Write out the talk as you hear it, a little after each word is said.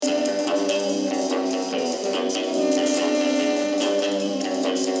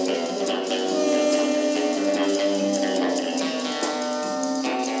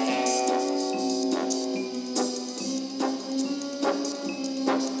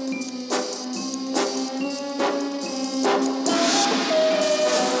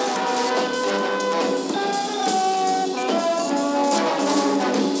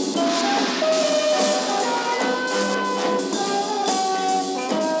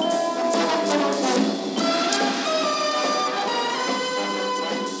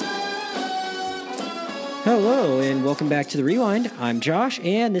and welcome back to The Rewind. I'm Josh,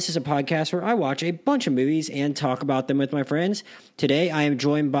 and this is a podcast where I watch a bunch of movies and talk about them with my friends. Today, I am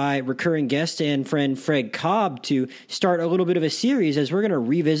joined by recurring guest and friend Fred Kolb to start a little bit of a series as we're going to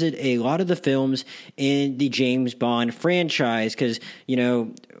revisit a lot of the films in the James Bond franchise because, you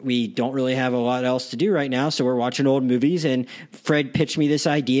know, we don't really have a lot else to do right now, so we're watching old movies, and Fred pitched me this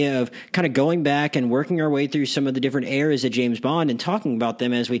idea of kind of going back and working our way through some of the different eras of James Bond and talking about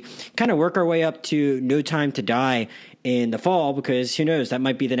them as we kind of work our way up to No Time to Die in the fall, because who knows, that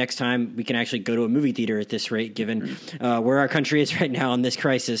might be the next time we can actually go to a movie theater at this rate, given where our country is right now in this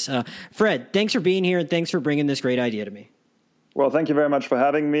crisis. Fred, thanks for being here, and thanks for bringing this great idea to me. Well, thank you very much for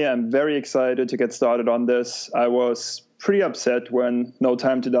having me. I'm very excited to get started on this. I was pretty upset when No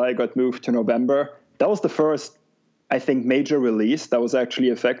Time to Die got moved to November. That was the first, I think, major release that was actually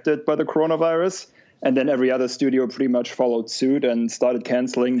affected by the coronavirus. And then every other studio pretty much followed suit and started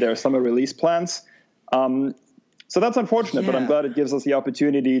canceling their summer release plans. So that's unfortunate, but I'm glad it gives us the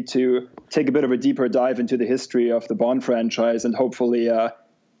opportunity to take a bit of a deeper dive into the history of the Bond franchise and hopefully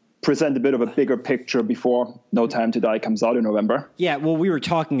present a bit of a bigger picture before No Time to Die comes out in November. Yeah, well, we were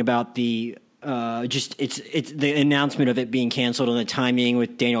talking about the it's the announcement of it being canceled and the timing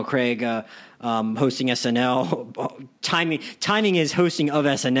with Daniel Craig hosting SNL. Timing is hosting of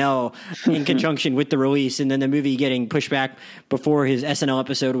SNL in conjunction with the release, and then the movie getting pushed back before his SNL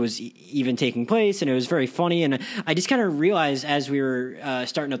episode was even taking place, and it was very funny. And I just kind of realized as we were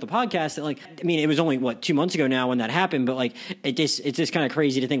starting up the podcast that, like, I mean, it was only 2 months ago now when that happened, but like it's just kind of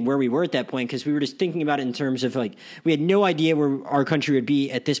crazy to think where we were at that point, because we were just thinking about it in terms of like we had no idea where our country would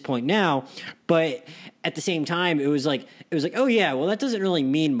be at this point now, but at the same time, it was like, oh yeah, well that doesn't really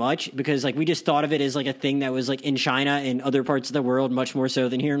mean much, because like we just thought of it as like a thing that was like in China and other parts of the world much more so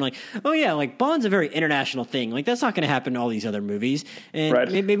than here. And like, oh yeah, like Bond's a very international thing. Like that's not going to happen in all these other movies.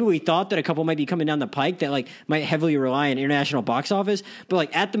 And maybe we thought that a couple might be coming down the pike that like might heavily rely on international box office. But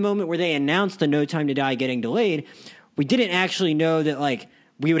like at the moment where they announced the No Time to Die getting delayed, we didn't actually know that like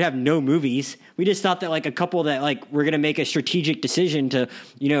we would have no movies. We just thought that like a couple that like we're going to make a strategic decision to,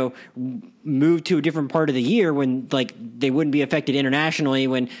 you know, move to a different part of the year when like they wouldn't be affected internationally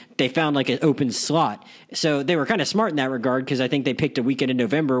when they found like an open slot. So they were kind of smart in that regard, because I think they picked a weekend in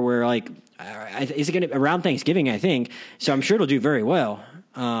November where like, is it going to around Thanksgiving, I think. So I'm sure it'll do very well.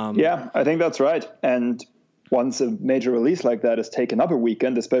 Yeah, I think that's right. And once a major release like that is taken up a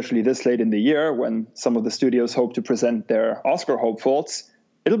weekend, especially this late in the year when some of the studios hope to present their Oscar hopefuls,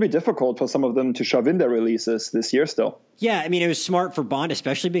 it'll be difficult for some of them to shove in their releases this year still. Yeah, I mean, it was smart for Bond,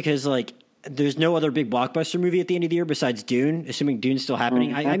 especially because, like, there's no other big blockbuster movie at the end of the year besides Dune, assuming Dune's still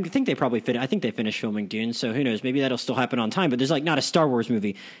happening. Mm-hmm. I think they probably I think they finished filming Dune, so who knows? Maybe that'll still happen on time, but there's, like, not a Star Wars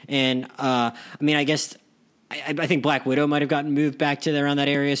movie. And, I mean, I guess I think Black Widow might have gotten moved back to around that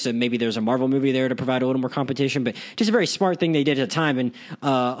area, so maybe there's a Marvel movie there to provide a little more competition, but just a very smart thing they did at the time. And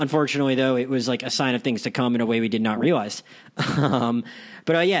unfortunately, though, it was like a sign of things to come in a way we did not realize.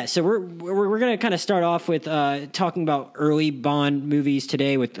 But yeah, so we're going to kind of start off with talking about early Bond movies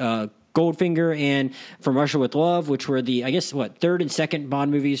today with Goldfinger and From Russia with Love, which were the, I guess, third and second Bond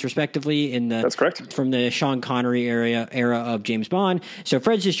movies, respectively, That's correct. From the Sean Connery era of James Bond. So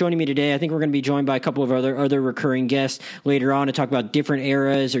Fred's just joining me today. I think we're going to be joined by a couple of other recurring guests later on to talk about different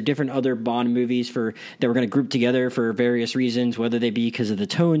eras or different other Bond movies that we're going to group together for various reasons, whether they be because of the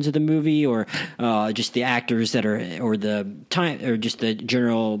tones of the movie or just the actors that are, or the time, or just the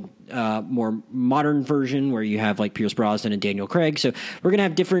general more modern version where you have like Pierce Brosnan and Daniel Craig. So we're going to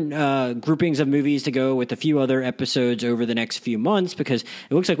have different groupings of movies to go with a few other episodes over the next few months, because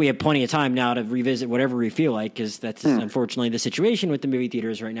it looks like we have plenty of time now to revisit whatever we feel like, because that's unfortunately the situation with the movie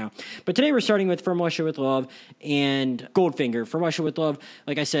theaters right now. But today we're starting with From Russia with Love and Goldfinger. From Russia with Love,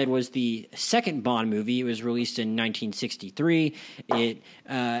 like I said, was the second Bond movie. It was released in 1963. It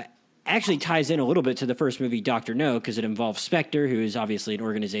actually ties in a little bit to the first movie, Dr. No, because it involves Spectre, who is obviously an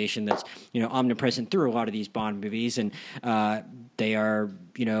organization that's, you know, omnipresent through a lot of these Bond movies. And they are,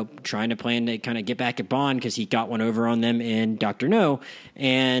 you know, trying to plan to kind of get back at Bond because he got one over on them in Dr. No.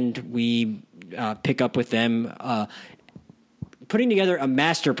 And we pick up with them putting together a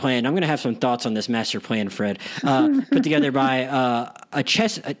master plan. I'm going to have some thoughts on this master plan, Fred. Put together by a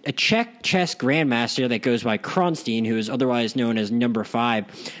Czech chess grandmaster that goes by Kronstein, who is otherwise known as Number 5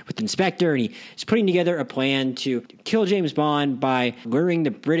 with Inspector, and he's putting together a plan to kill James Bond by luring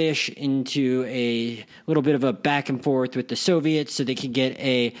the British into a little bit of a back and forth with the Soviets so they could get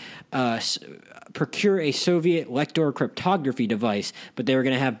procure a Soviet Lector cryptography device, but they were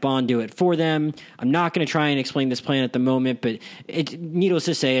going to have Bond do it for them. I'm not going to try and explain this plan at the moment, but needless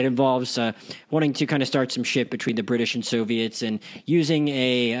to say, it involves wanting to kind of start some shit between the British and Soviets, and using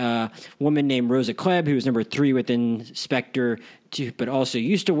a woman named Rosa Klebb, who was number 3 within Spectre, but also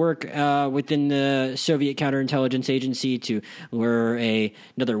used to work within the Soviet counterintelligence agency, to lure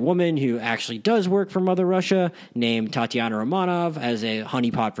another woman who actually does work for Mother Russia, named Tatiana Romanov, as a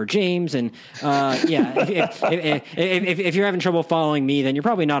honeypot for James. And if you're having trouble following me, then you're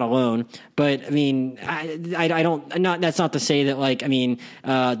probably not alone. But I mean, I don't. Not that's not to say that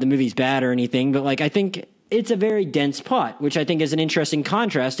the movie's bad or anything, but I think it's a very dense plot, which I think is an interesting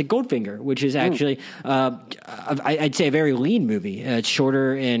contrast to Goldfinger, which is actually, I'd say, a very lean movie. It's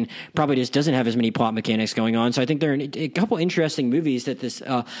shorter and probably just doesn't have as many plot mechanics going on. So I think there are a couple interesting movies that this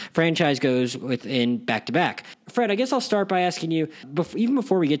franchise goes within back to back. Fred, I guess I'll start by asking you, even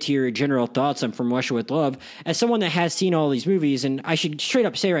before we get to your general thoughts on From Russia with Love, as someone that has seen all these movies, and I should straight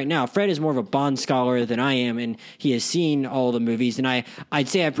up say right now, Fred is more of a Bond scholar than I am, and he has seen all the movies, and I'd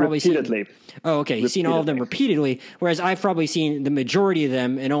say I've probably repeatedly. Oh, okay. He's seen all of them repeatedly, whereas I've probably seen the majority of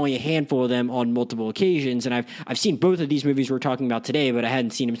them and only a handful of them on multiple occasions. And I've seen both of these movies we're talking about today, but I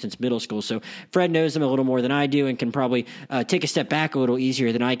hadn't seen them since middle school. So Fred knows them a little more than I do, and can probably take a step back a little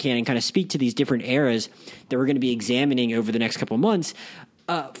easier than I can, and kind of speak to these different eras that we're going to be examining over the next couple of months.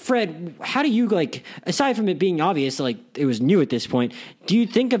 Fred, how do you, aside from it being obvious, it was new at this point, do you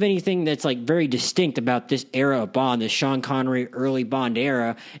think of anything that's very distinct about this era of Bond, this Sean Connery early Bond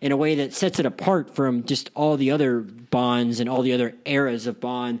era, in a way that sets it apart from just all the other Bonds and all the other eras of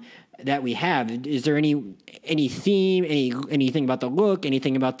Bond that we have? Is there any theme, anything about the look,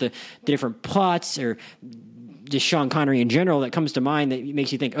 anything about the different plots, or just Sean Connery in general that comes to mind that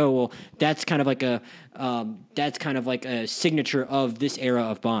makes you think, oh, well, that's kind of like a signature of this era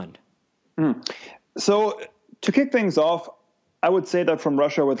of Bond? So to kick things off, I would say that From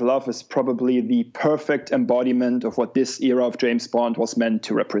Russia with Love is probably the perfect embodiment of what this era of James Bond was meant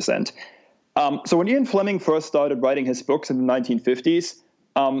to represent. So when Ian Fleming first started writing his books in the 1950s,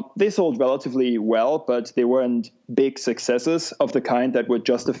 they sold relatively well, but they weren't big successes of the kind that would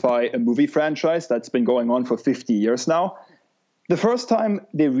justify a movie franchise that's been going on for 50 years now. The first time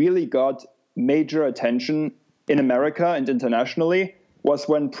they really got major attention in America and internationally was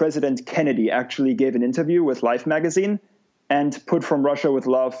when President Kennedy actually gave an interview with Life magazine and put From Russia with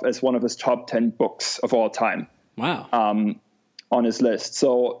Love as one of his top 10 books of all time. Wow. On his list.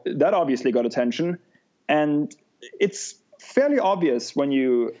 So that obviously got attention. And it's fairly obvious when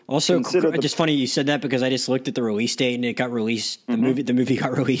you consider just funny you said that, because I just looked at the release date and it got released. The movie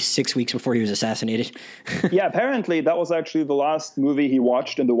got released 6 weeks before he was assassinated. Yeah, apparently that was actually the last movie he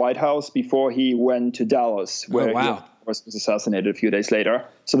watched in the White House before he went to Dallas, where he of course was assassinated a few days later.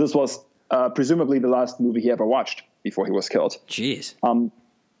 So this was presumably the last movie he ever watched before he was killed. Jeez.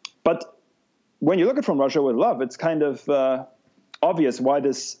 But when you look at From Russia with Love, it's kind of obvious why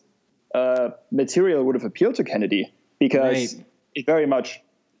this material would have appealed to Kennedy, because it very much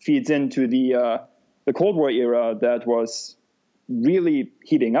feeds into the Cold War era that was really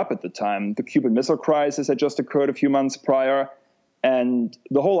heating up at the time. The Cuban Missile Crisis had just occurred a few months prior, and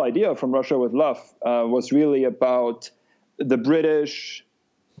the whole idea From Russia with Love was really about the British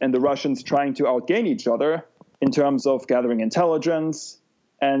and the Russians trying to outgain each other in terms of gathering intelligence.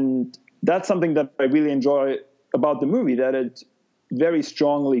 And that's something that I really enjoy about the movie, that it very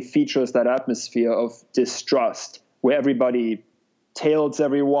strongly features that atmosphere of distrust, where everybody tails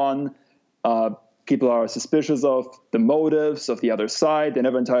everyone. People are suspicious of the motives of the other side. They're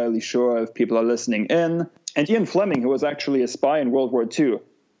never entirely sure if people are listening in. And Ian Fleming, who was actually a spy in World War II,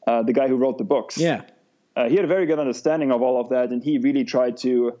 the guy who wrote the books, he had a very good understanding of all of that. And he really tried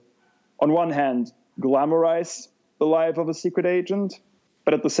to, on one hand, glamorize the life of a secret agent,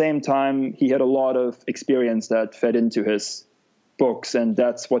 but at the same time, he had a lot of experience that fed into his books, and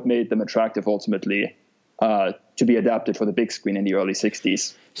that's what made them attractive ultimately to be adapted for the big screen in the early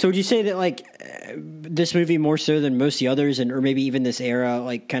 60s. So would you say that this movie, more so than most of the others, or maybe even this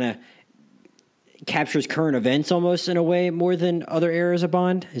era, kind of captures current events almost in a way more than other eras of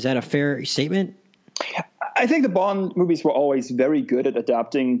Bond? Is that a fair statement? I think the Bond movies were always very good at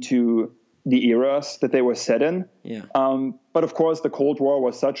adapting to the eras that they were set in. Yeah. But of course, the Cold War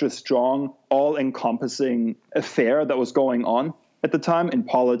was such a strong, all-encompassing affair that was going on at the time in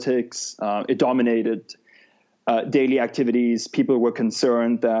politics. It dominated daily activities. People were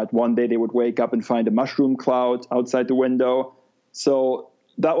concerned that one day they would wake up and find a mushroom cloud outside the window. So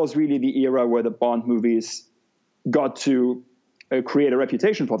that was really the era where the Bond movies got to create a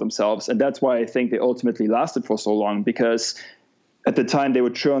reputation for themselves. And that's why I think they ultimately lasted for so long, because at the time they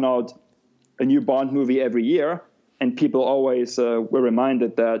would churn out a new Bond movie every year, and people always were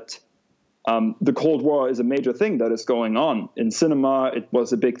reminded that The Cold War is a major thing that is going on in cinema. It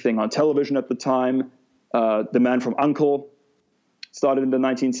was a big thing on television at the time. The Man from U.N.C.L.E. started in the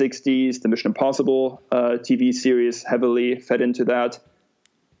 1960s. The Mission Impossible TV series heavily fed into that.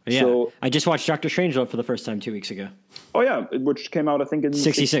 Yeah, so, I just watched Dr. Strangelove for the first time 2 weeks ago. Oh, yeah, which came out, I think, in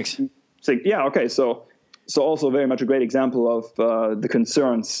 66. Yeah, okay, so also very much a great example of the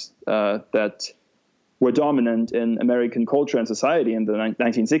concerns that were dominant in American culture and society in the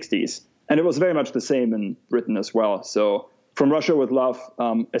 1960s. And it was very much the same in Britain as well. So From Russia with Love,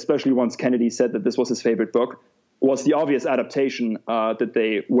 especially once Kennedy said that this was his favorite book, was the obvious adaptation that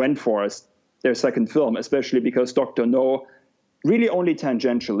they went for as their second film, especially because Dr. No really only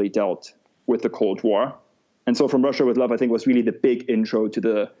tangentially dealt with the Cold War. And so From Russia with Love, I think, was really the big intro to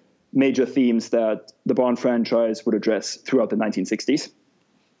the major themes that the Bond franchise would address throughout the 1960s.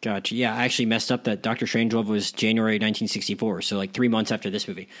 Gotcha. Yeah, I actually messed up that Dr. Strangelove was January 1964, so like 3 months after this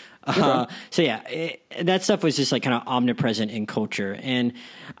movie. So yeah, that stuff was just like kind of omnipresent in culture. And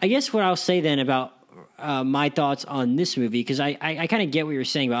I guess what I'll say then about my thoughts on this movie, because I kind of get what you're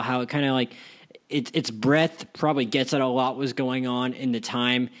saying about how it kind of like its breadth probably gets at a lot was going on in the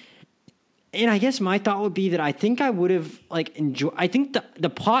time. And I guess my thought would be that I think I would have like enjoyed. I think the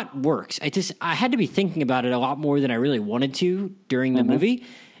plot works. I had to be thinking about it a lot more than I really wanted to during the movie,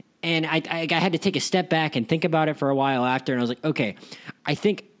 and I had to take a step back and think about it for a while after. And I was like, okay, I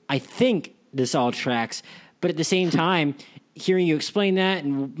think this all tracks, but at the same time, hearing you explain that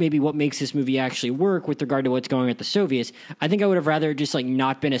and maybe what makes this movie actually work with regard to what's going on with the Soviets, I think I would have rather just like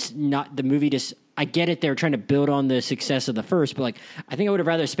not the movie just. I get it. They're trying to build on the success of the first, but like, I think I would have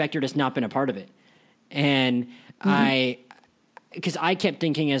rather Spectre just not been a part of it. And because I kept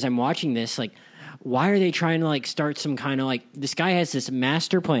thinking as I'm watching this, like, why are they trying to like start some kind of like, this guy has this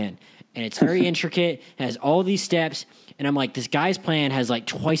master plan and it's very intricate, has all these steps. And I'm like, this guy's plan has like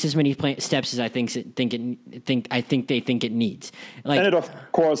twice as many steps as I think they think it needs. Like, and it of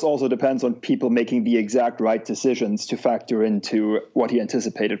course also depends on people making the exact right decisions to factor into what he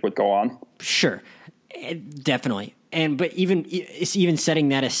anticipated would go on. Sure, definitely. But even setting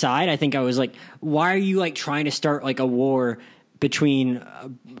that aside, I think I was like, why are you like trying to start like a war between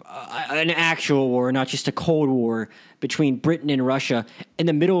an actual war, not just a Cold War, between Britain and Russia in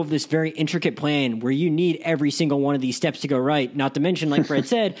the middle of this very intricate plan where you need every single one of these steps to go right, not to mention, like Fred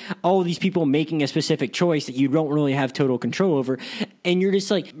said, all of these people making a specific choice that you don't really have total control over, and you're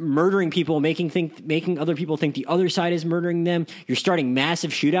just like murdering people, making other people think the other side is murdering them. You're starting massive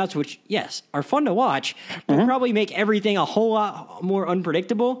shootouts, which, yes, are fun to watch, but probably make everything a whole lot more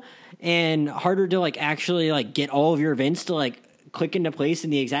unpredictable and harder to like actually like get all of your events to like click into place in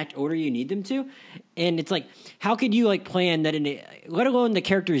the exact order you need them to. And it's like, how could you like plan that let alone the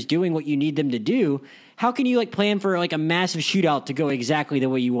characters doing what you need them to do, how can you like plan for like a massive shootout to go exactly the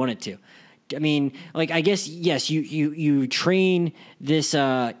way you want it to? I mean, like, I guess, yes, you train this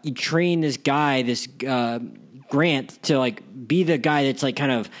guy, Grant, to like be the guy that's like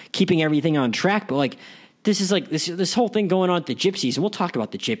kind of keeping everything on track, but like, this is like this whole thing going on at the Gypsies, and we'll talk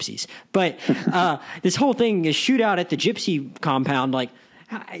about the Gypsies. But this whole thing is shootout at the Gypsy compound. Like,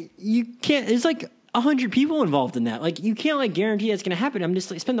 you can't. There's like 100 people involved in that. Like, you can't like guarantee that's going to happen. I'm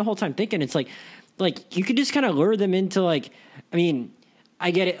just like spend the whole time thinking it's like you could just kind of lure them into like. I mean, I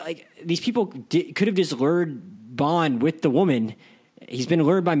get it. Like, these people could have just lured Bond with the woman. He's been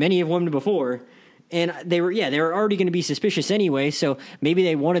lured by many of women before. And they were already going to be suspicious anyway, so maybe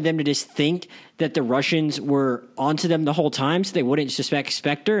they wanted them to just think that the Russians were onto them the whole time, so they wouldn't suspect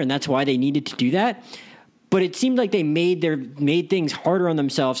Spectre, and that's why they needed to do that. But it seemed like they made things harder on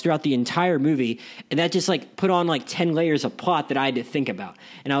themselves throughout the entire movie, and that just like put on like 10 layers of plot that I had to think about.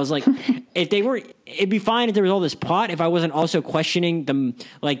 And I was like, it'd be fine if there was all this plot if I wasn't also questioning them,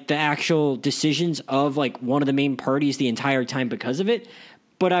 like the actual decisions of like one of the main parties the entire time because of it.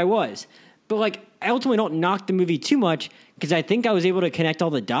 But I was. But like, I ultimately don't knock the movie too much because I think I was able to connect all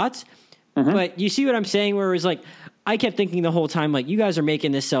the dots. But you see what I'm saying? Where it was like, I kept thinking the whole time, like, you guys are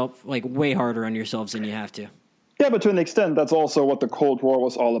making this like way harder on yourselves than you have to. Yeah, but to an extent, that's also what the Cold War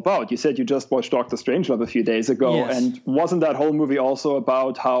was all about. You said you just watched Dr. Strangelove a few days ago, yes. And wasn't that whole movie also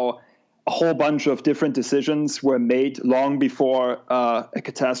about how a whole bunch of different decisions were made long before a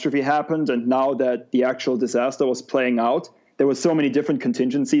catastrophe happened, and now that the actual disaster was playing out, there were so many different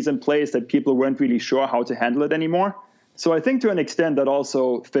contingencies in place that people weren't really sure how to handle it anymore. So I think to an extent that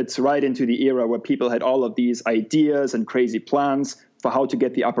also fits right into the era where people had all of these ideas and crazy plans for how to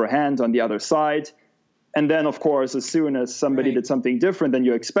get the upper hand on the other side. And then, of course, as soon as somebody did something different than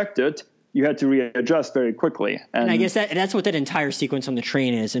you expected, you had to readjust very quickly. And I guess that's what that entire sequence on the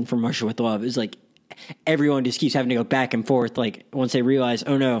train is in From Russia with Love is like everyone just keeps having to go back and forth. Like once they realize,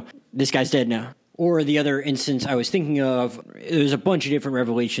 oh no, this guy's dead now. Or the other instance I was thinking of, there's a bunch of different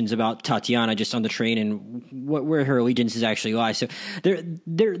revelations about Tatiana just on the train and where her allegiances actually lie. So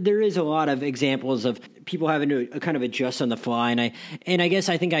there is a lot of examples of people having to kind of adjust on the fly. And I guess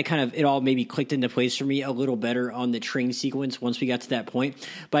I think it all maybe clicked into place for me a little better on the train sequence once we got to that point.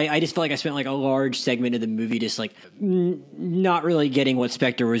 But I just felt like I spent like a large segment of the movie just like not really getting what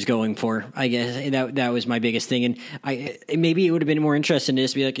Spectre was going for. I guess that was my biggest thing. And maybe it would have been more interesting to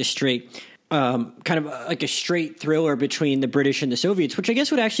just be like a straight kind of like a straight thriller between the British and the Soviets, which I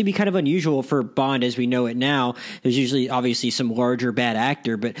guess would actually be kind of unusual for Bond as we know it now. There's usually obviously some larger bad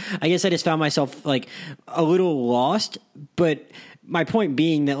actor, but I guess I just found myself like a little lost. But my point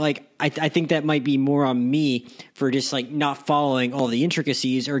being that like I think that might be more on me for just like not following all the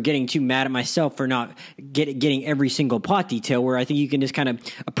intricacies or getting too mad at myself for not getting every single plot detail, where I think you can just kind of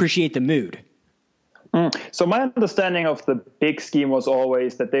appreciate the mood. So my understanding of the big scheme was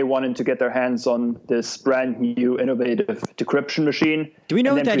always that they wanted to get their hands on this brand new innovative decryption machine. Do we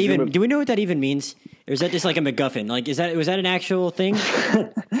know what that even means? Or is that just like a MacGuffin? Like, was that an actual thing?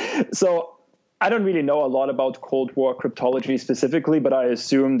 So I don't really know a lot about Cold War cryptology specifically, but I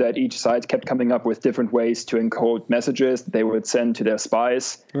assume that each side kept coming up with different ways to encode messages that they would send to their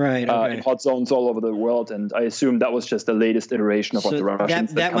spies in hot zones all over the world. And I assume that was just the latest iteration of what the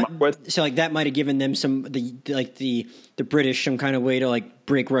Russians had come up with. So like that might have given them the British some kind of way to like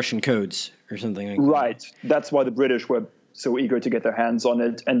break Russian codes or something like that. Right. That's why the British were so eager to get their hands on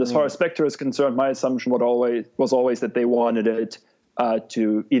it. And as far as Spectre is concerned, my assumption was always that they wanted it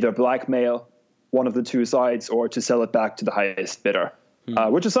to either blackmail one of the two sides or to sell it back to the highest bidder,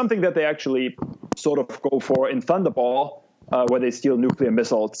 which is something that they actually sort of go for in Thunderball, where they steal nuclear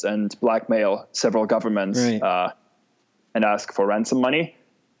missiles and blackmail several governments and ask for ransom money.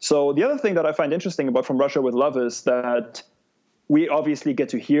 So the other thing that I find interesting about From Russia with Love is that we obviously get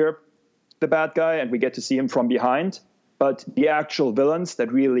to hear the bad guy and we get to see him from behind, but the actual villains that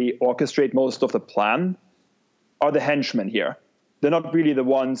really orchestrate most of the plan are the henchmen here. They're not really the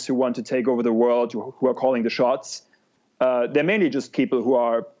ones who want to take over the world, who are calling the shots. They're mainly just people who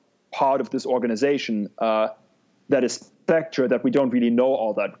are part of this organization that is Spectre that we don't really know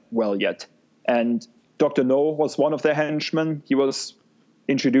all that well yet. And Dr. No was one of their henchmen. He was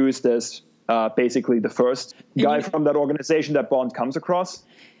introduced as basically the first guy from that organization that Bond comes across.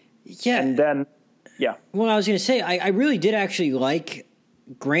 Yeah. And then, Well, I was going to say, I really did actually like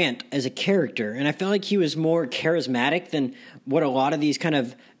Grant as a character, and I felt like he was more charismatic than what a lot of these kind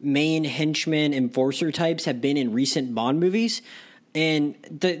of main henchman enforcer types have been in recent Bond movies. And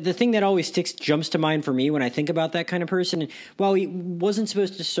the thing that always jumps to mind for me when I think about that kind of person, while he wasn't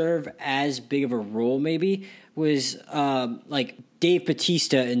supposed to serve as big of a role, maybe was like Dave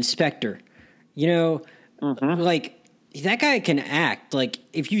Bautista in Spectre. You know, like that guy can act. Like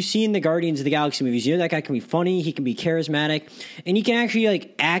if you've seen the Guardians of the Galaxy movies, you know that guy can be funny, he can be charismatic, and he can actually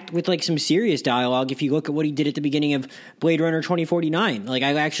like act with like some serious dialogue. If you look at what he did at the beginning of Blade Runner 2049, like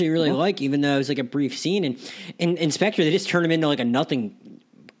I actually really like, even though it was like a brief scene. And in Spectre, they just turned him into like a nothing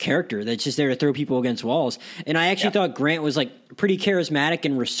character that's just there to throw people against walls. And I actually thought Grant was like pretty charismatic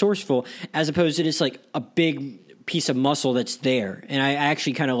and resourceful, as opposed to just like a big piece of muscle that's there. And I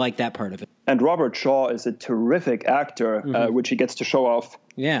actually kind of like that part of it. And Robert Shaw is a terrific actor, which he gets to show off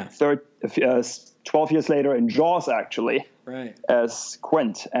 12 years later in Jaws, actually, as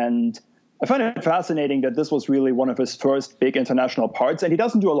Quint. And I find it fascinating that this was really one of his first big international parts, and he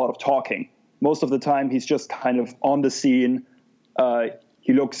doesn't do a lot of talking. Most of the time, he's just kind of on the scene.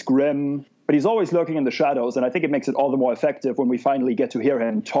 He looks grim, but he's always lurking in the shadows, and I think it makes it all the more effective when we finally get to hear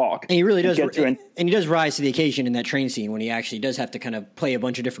him talk. And he really does, and he does rise to the occasion in that train scene when he actually does have to kind of play a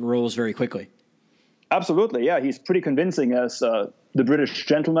bunch of different roles very quickly. Absolutely, yeah. He's pretty convincing as the British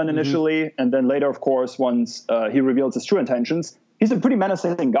gentleman initially, and then later, of course, once he reveals his true intentions, he's a pretty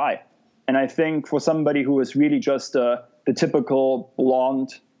menacing guy. And I think for somebody who is really just the typical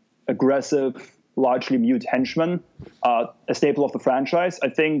blonde, aggressive, largely mute henchman, a staple of the franchise, I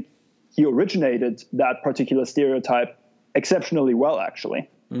think he originated that particular stereotype exceptionally well, actually.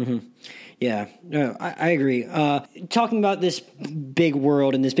 Yeah, no, I agree. Talking about this big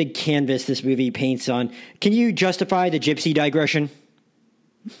world and this big canvas this movie paints on, can you justify the gypsy digression?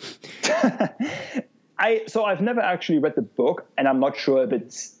 So I've never actually read the book, and I'm not sure if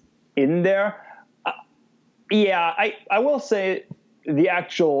it's in there. I will say the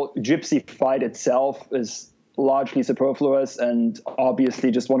actual gypsy fight itself is largely superfluous and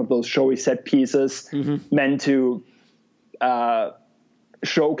obviously just one of those showy set pieces meant to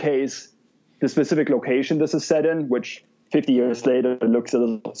showcase the specific location this is set in, which 50 years later looks a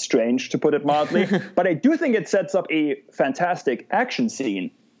little strange, to put it mildly. But I do think it sets up a fantastic action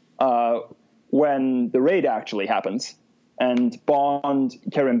scene when the raid actually happens. And Bond,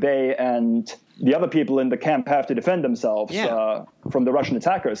 Karen Bay, and the other people in the camp have to defend themselves from the Russian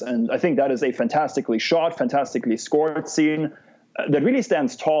attackers. And I think that is a fantastically shot, fantastically scored scene that really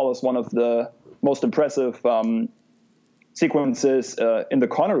stands tall as one of the most impressive sequences in the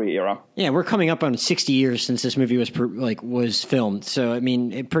Connery era. Yeah, we're coming up on 60 years since this movie was filmed. So, I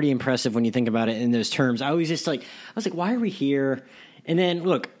mean, pretty impressive when you think about it in those terms. I was like, why are we here? And then,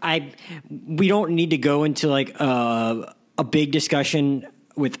 look, we don't need to go into like a big discussion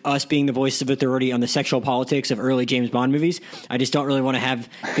with us being the voice of authority on the sexual politics of early James Bond movies. I just don't really want to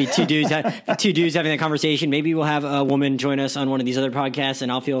be two dudes having that conversation. Maybe we'll have a woman join us on one of these other podcasts,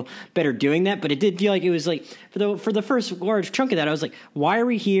 and I'll feel better doing that. But it did feel like it was like for the first large chunk of that, I was like, why are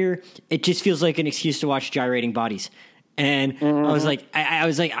we here? It just feels like an excuse to watch gyrating bodies. And I was like,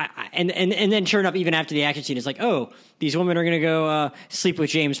 and then sure enough, even after the action scene, it's like, oh, these women are going to go sleep with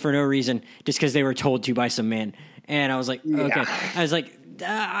James for no reason just because they were told to by some man. And I was like, okay. I was like,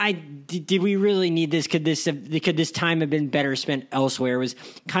 did we really need this? Could this time have been better spent elsewhere? Was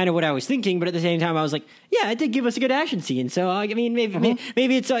kind of what I was thinking. But at the same time, I was like, yeah, it did give us a good action scene. So I mean,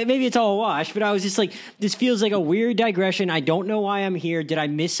 maybe it's all a wash. But I was just like, this feels like a weird digression. I don't know why I'm here. Did I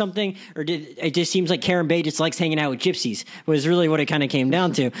miss something, or it just seems like Karen Bay just likes hanging out with gypsies? Was really what it kind of came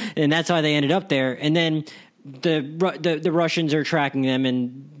down to, and that's why they ended up there. And then the Russians are tracking them,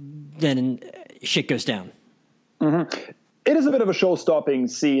 and then shit goes down. Mm-hmm. It is a bit of a show-stopping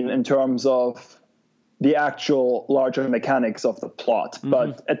scene in terms of the actual larger mechanics of the plot. Mm-hmm.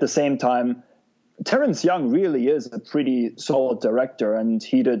 But at the same time, Terrence Young really is a pretty solid director. And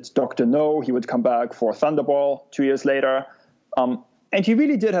he did Dr. No. He would come back for Thunderball 2 years later. And he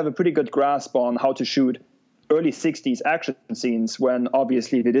really did have a pretty good grasp on how to shoot early 60s action scenes when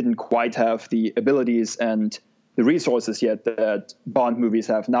obviously they didn't quite have the abilities and the resources yet that Bond movies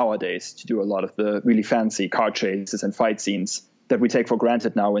have nowadays to do a lot of the really fancy car chases and fight scenes that we take for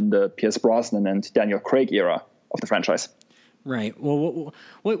granted now in the Pierce Brosnan and Daniel Craig era of the franchise. Right. Well,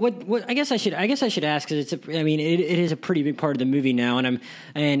 what I guess I should ask, because it is a pretty big part of the movie now, and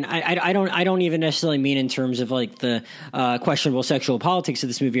I don't even necessarily mean in terms of like the questionable sexual politics of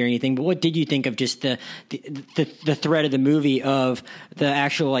this movie or anything, but what did you think of just the thread of the movie of the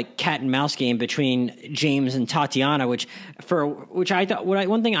actual like cat and mouse game between James and Tatiana, one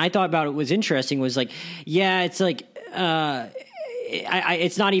thing I thought about it was interesting was like, yeah, it's like.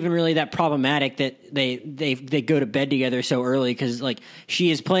 It's not even really that problematic that they go to bed together so early, because like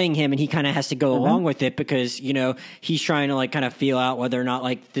she is playing him and he kind of has to go along with it because, you know, he's trying to like kind of feel out whether or not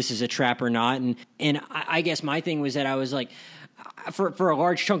like this is a trap or not. And I guess my thing was that I was like, for a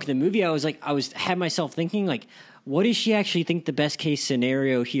large chunk of the movie, I had myself thinking like, what does she actually think the best case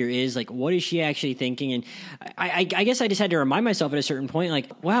scenario here is? Like, what is she actually thinking? And I guess I just had to remind myself at a certain point,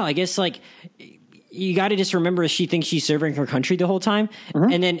 like, wow, I guess like, you got to just remember she thinks she's serving her country the whole time.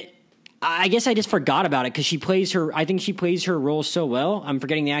 Mm-hmm. And then I guess I just forgot about it because I think she plays her role so well. I'm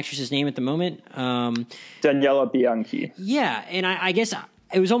forgetting the actress's name at the moment. Daniela Bianchi. Yeah. And I guess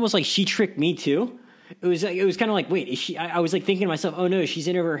it was almost like she tricked me too. It was kind of like, wait, is she? I was like thinking to myself, oh no, she's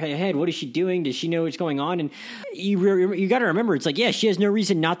in over her head. What is she doing? Does she know what's going on? And you got to remember, it's like, yeah, she has no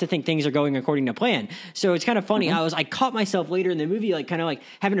reason not to think things are going according to plan. So it's kind of funny. Mm-hmm. I caught myself later in the movie, like kind of like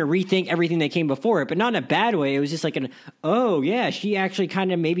having to rethink everything that came before it, but not in a bad way. It was just like oh yeah, she actually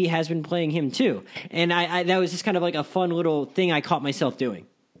kind of maybe has been playing him too. And I that was just kind of like a fun little thing I caught myself doing.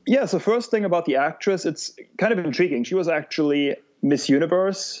 Yeah. So first thing about the actress, it's kind of intriguing. She was actually Miss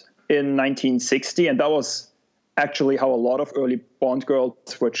Universe in 1960, and that was actually how a lot of early Bond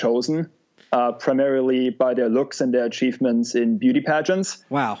girls were chosen, primarily by their looks and their achievements in beauty pageants.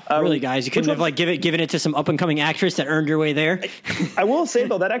 Wow, really, guys? You couldn't have like given it to some up-and-coming actress that earned your way there? I will say,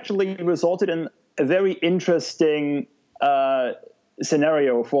 though, that actually resulted in a very interesting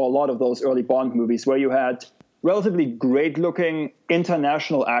scenario for a lot of those early Bond movies, where you had relatively great-looking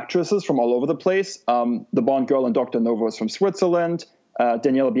international actresses from all over the place. The Bond girl in Dr. No was from Switzerland.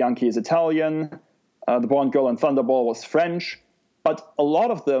 Daniela Bianchi is Italian. The Bond girl in Thunderball was French. But a lot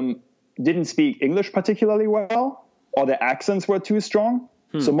of them didn't speak English particularly well, or their accents were too strong.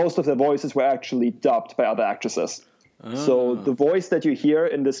 So most of their voices were actually dubbed by other actresses. So the voice that you hear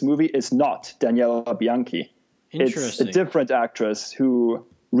in this movie is not Daniela Bianchi. It's a different actress who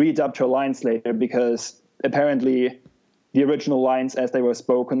redubbed her lines later, because apparently the original lines as they were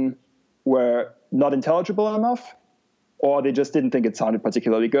spoken were not intelligible enough, or they just didn't think it sounded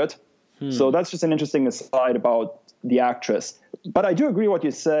particularly good. So that's just an interesting aside about the actress. But I do agree what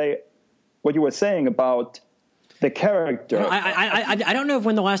you were saying about the character. I don't know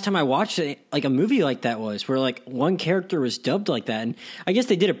when the last time I watched like a movie like that was, where like one character was dubbed like that, and I guess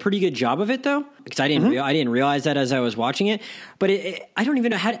they did a pretty good job of it though, because I didn't realize that as I was watching it. But I don't even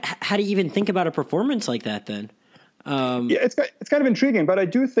know how to even think about a performance like that then. It's kind of intriguing, but I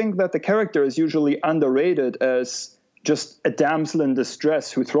do think that the character is usually underrated as just a damsel in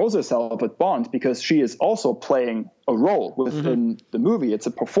distress who throws herself at Bond, because she is also playing a role within the movie. It's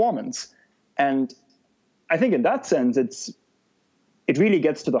a performance, and I think in that sense, it really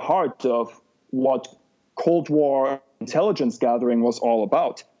gets to the heart of what Cold War intelligence gathering was all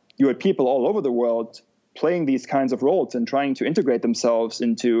about. You had people all over the world playing these kinds of roles and trying to integrate themselves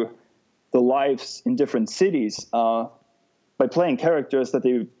into the lives in different cities by playing characters that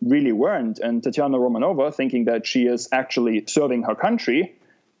they really weren't. And Tatiana Romanova, thinking that she is actually serving her country,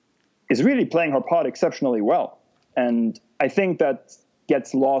 is really playing her part exceptionally well. And I think that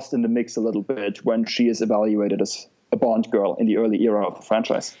gets lost in the mix a little bit when she is evaluated as a Bond girl in the early era of the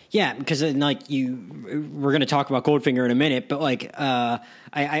franchise. Yeah, because like we're going to talk about Goldfinger in a minute, but like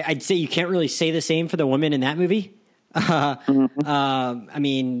I'd say you can't really say the same for the women in that movie. I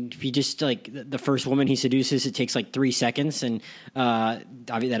mean, if you just like the first woman he seduces, it takes like 3 seconds, and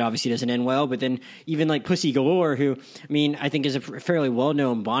that obviously doesn't end well. But then even like Pussy Galore, who I mean, I think is a fairly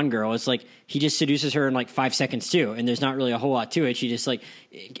well-known Bond girl, it's like he just seduces her in like 5 seconds too, and there's not really a whole lot to it. She just like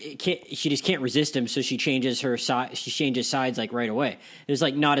she just can't resist him, so she changes her side. She changes sides like right away. There's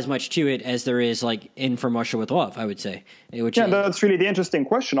like not as much to it as there is like in From Russia with Love, I would say. That's really the interesting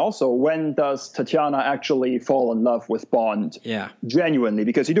question. Also, when does Tatiana actually fall in love with Bond? Yeah, genuinely,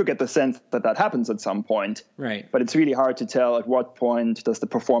 because you do get the sense that happens at some point, right? But it's really hard to tell at what point does the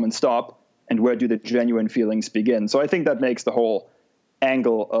performance stop and where do the genuine feelings begin. So I think that makes the whole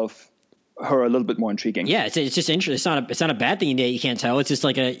angle of her a little bit more intriguing. Yeah, it's just interesting. It's not a bad thing that you can't tell. It's just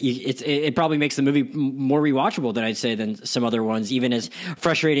like it probably makes the movie more rewatchable than I'd say than some other ones, even as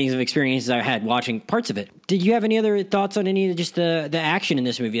frustrating of experiences I had watching parts of it. Did you have any other thoughts on any of just the action in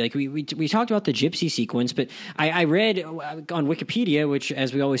this movie? Like we talked about the gypsy sequence, but I read on Wikipedia, which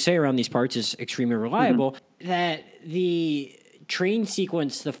as we always say around these parts is extremely reliable, that the train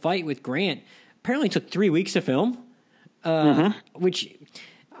sequence, the fight with Grant, apparently took 3 weeks to film, which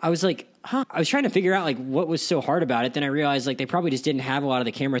I was like, I was trying to figure out like what was so hard about it. Then I realized like they probably just didn't have a lot of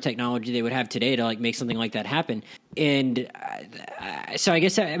the camera technology they would have today to like make something like that happen. And so I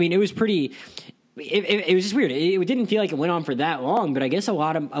guess I mean it was pretty. It was just weird. It didn't feel like it went on for that long, but I guess a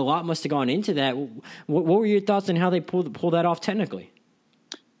lot must have gone into that. What were your thoughts on how they pull that off technically?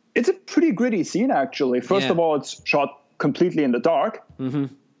 It's a pretty gritty scene, actually. First of all, it's shot completely in the dark. And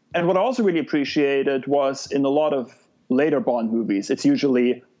what I also really appreciated was in a lot of later Bond movies, it's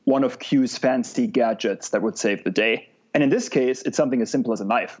usually one of Q's fancy gadgets that would save the day. And in this case, it's something as simple as a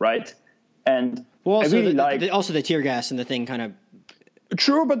knife, right? And also I really also the tear gas and the thing kind of...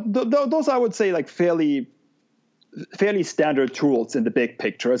 True, but those I would say like fairly standard tools in the big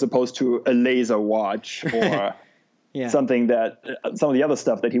picture, as opposed to a laser watch or something that some of the other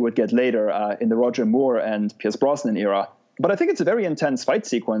stuff that he would get later in the Roger Moore and Pierce Brosnan era. But I think it's a very intense fight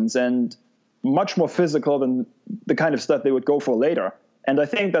sequence and much more physical than the kind of stuff they would go for later. And I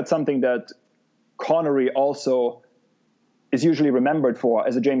think that's something that Connery also is usually remembered for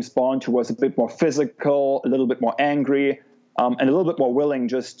as a James Bond who was a bit more physical, a little bit more angry, and a little bit more willing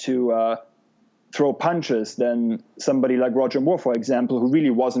just to throw punches than somebody like Roger Moore, for example, who really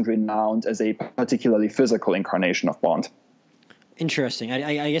wasn't renowned as a particularly physical incarnation of Bond. Interesting.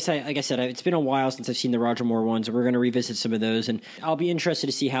 I guess, like I said, it's been a while since I've seen the Roger Moore ones. We're going to revisit some of those, and I'll be interested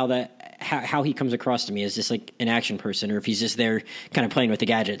to see how he comes across to me as just like an action person, or if he's just there kind of playing with the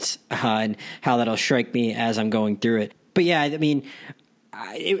gadgets, and how that'll strike me as I'm going through it. But yeah, I mean,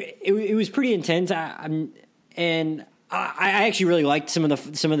 it was pretty intense. I actually really liked some of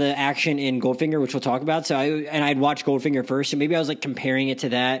the action in Goldfinger, which we'll talk about. So I'd watched Goldfinger first, so maybe I was like comparing it to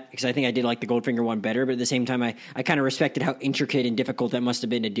that because I think I did like the Goldfinger one better. But at the same time, I kind of respected how intricate and difficult that must have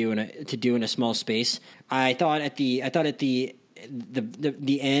been to do in a small space. I thought at the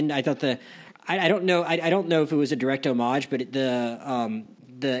end, I thought I don't know if it was a direct homage, but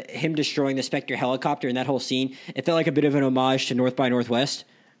the him destroying the Spectre helicopter and that whole scene, it felt like a bit of an homage to North by Northwest.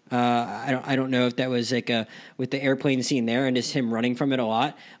 I don't know if that was like with the airplane scene there and just him running from it a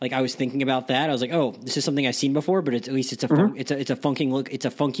lot. Like I was thinking about that. I was like, oh, this is something I've seen before, but it's a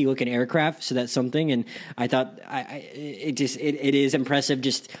funky looking aircraft. So that's something. And I thought it is impressive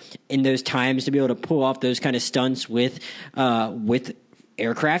just in those times to be able to pull off those kind of stunts with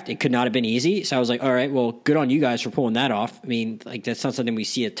aircraft. It could not have been easy. So I was like, all right, well, good on you guys for pulling that off. I mean, like that's not something we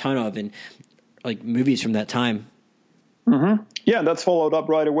see a ton of in like movies from that time. Yeah, that's followed up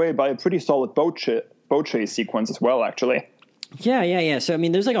right away by a pretty solid boat boat chase sequence as well, actually. Yeah. So, I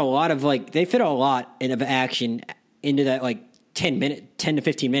mean, there's like a lot of like, they fit a lot of action into that like 10 to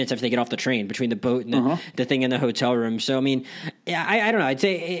 15 minutes after they get off the train between the boat and the thing in the hotel room. So, I mean, yeah, I don't know. I'd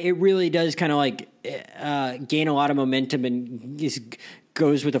say it really does kind of like gain a lot of momentum and just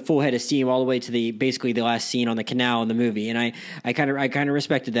goes with a full head of steam all the way to basically the last scene on the canal in the movie. And I kind of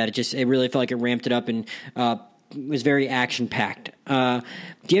respected that. It really felt like it ramped it up and was very action packed. Do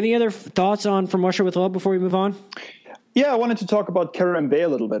you have any other thoughts on From Russia with Love before we move on? Yeah, I wanted to talk about Karen Bay a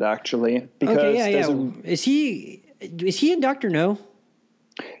little bit, actually. Because Is he in Dr. No?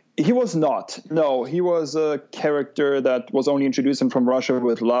 He was not. No, he was a character that was only introduced in From Russia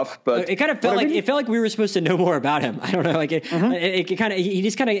with Love. But it kind of felt like we were supposed to know more about him. I don't know. Like he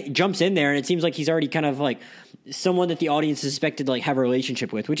just kind of jumps in there, and it seems like he's already kind of like someone that the audience suspected to like have a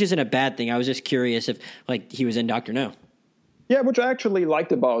relationship with, which isn't a bad thing. I was just curious if like he was in Dr. No. Yeah, which I actually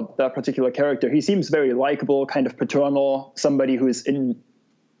liked about that particular character. He seems very likable, kind of paternal, somebody who is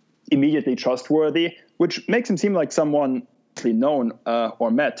immediately trustworthy, which makes him seem like someone known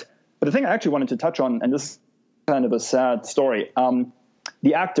or met. But the thing I actually wanted to touch on, and this is kind of a sad story,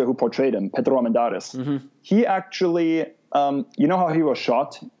 the actor who portrayed him, Pedro Armendáriz, he actually, you know how he was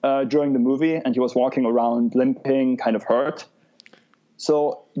shot during the movie and he was walking around limping, kind of hurt?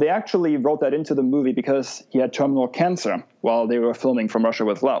 So they actually wrote that into the movie because he had terminal cancer while they were filming From Russia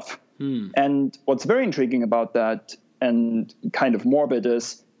with Love. And what's very intriguing about that and kind of morbid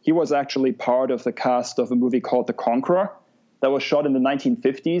is he was actually part of the cast of a movie called The Conqueror that was shot in the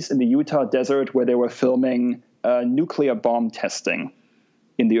 1950s in the Utah desert where they were filming nuclear bomb testing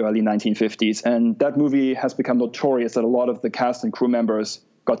in the early 1950s. And that movie has become notorious that a lot of the cast and crew members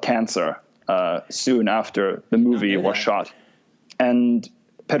got cancer soon after the movie was shot. And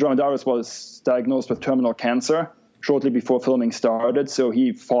Pedro Armendáriz was diagnosed with terminal cancer shortly before filming started, so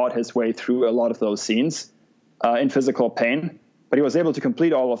he fought his way through a lot of those scenes in physical pain. But he was able to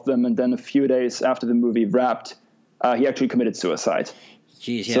complete all of them, and then a few days after the movie wrapped, he actually committed suicide.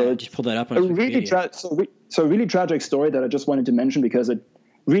 Jeez, yeah, so just pulled that up on Wikipedia. So a really tragic story that I just wanted to mention because it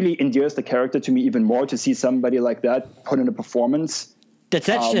really endears the character to me even more to see somebody like that put in a performance. That's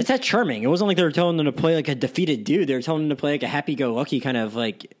that charming. It wasn't like they were telling them to play like a defeated dude. They were telling them to play like a happy-go-lucky kind of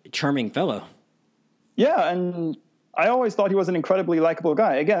like charming fellow. Yeah, and I always thought he was an incredibly likable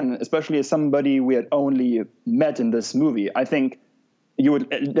guy. Again, especially as somebody we had only met in this movie. I think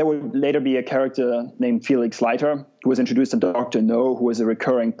there would later be a character named Felix Leiter who was introduced in Dr. No, who was a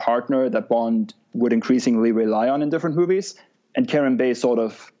recurring partner that Bond would increasingly rely on in different movies. And Karen Bay sort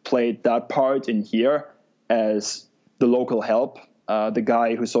of played that part in here as the local help. The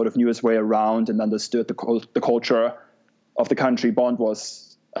guy who sort of knew his way around and understood the culture of the country Bond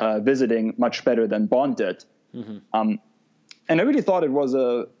was visiting much better than Bond did. And I really thought it was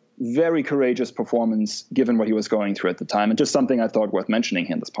a very courageous performance given what he was going through at the time, and just something I thought worth mentioning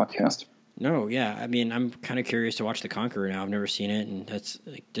here in this podcast. No, yeah. I mean, I'm kind of curious to watch The Conqueror now. I've never seen it, and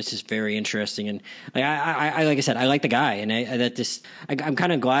this is very interesting. And I like I said, I like the guy, and I'm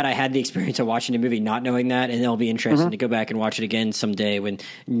kind of glad I had the experience of watching the movie not knowing that, and it'll be interesting to go back and watch it again someday when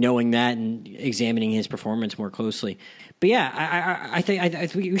knowing that and examining his performance more closely. But yeah, I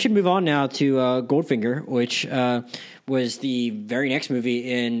think we should move on now to Goldfinger, which was the very next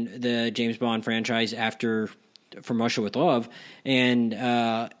movie in the James Bond franchise after From Russia with Love. And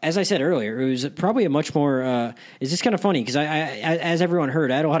as I said earlier, it was probably a much more it's just kind of funny because I as everyone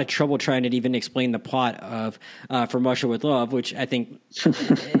heard, I had a lot of trouble trying to even explain the plot of From Russia with Love, which I think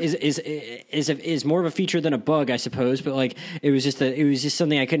is more of a feature than a bug, I suppose. But like it was just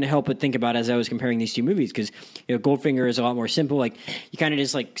something I couldn't help but think about as I was comparing these two movies, because Goldfinger is a lot more simple. Like you kind of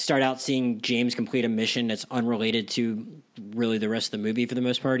just like start out seeing James complete a mission that's unrelated to really the rest of the movie for the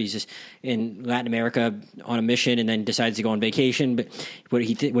most part. He's just in Latin America on a mission and then decides to go on vacation. But what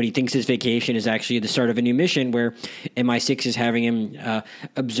he thinks his vacation is actually the start of a new mission where MI6 is having him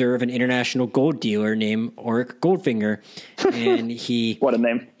observe an international gold dealer named Auric Goldfinger. And he... What a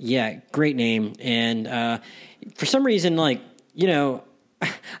name. Yeah, great name. And for some reason, like, I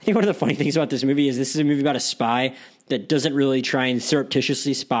think one of the funny things about this movie is this is a movie about a spy that doesn't really try and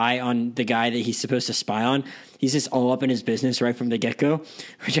surreptitiously spy on the guy that he's supposed to spy on. He's just all up in his business right from the get-go,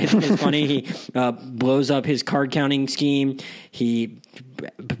 which I think is funny. He blows up his card counting scheme. He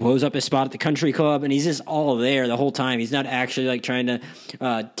blows up his spot at the country club, and he's just all there the whole time. He's not actually like trying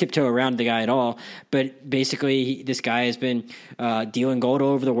to tiptoe around the guy at all. But basically, this guy has been dealing gold all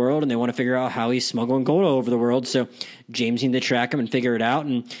over the world, and they want to figure out how he's smuggling gold all over the world. So James needs to track him and figure it out,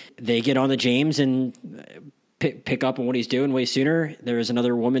 and they get on the James and pick up on what he's doing way sooner. There is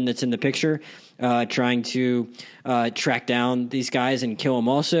another woman that's in the picture trying to track down these guys and kill them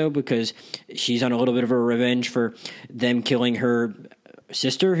also, because she's on a little bit of a revenge for them killing her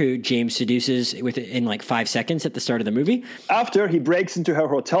sister, who James seduces in like 5 seconds at the start of the movie. After he breaks into her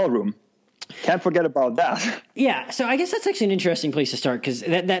hotel room. Can't forget about that. Yeah, so I guess that's actually an interesting place to start, because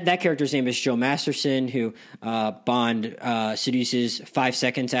that character's name is Joe Masterson, who Bond seduces 5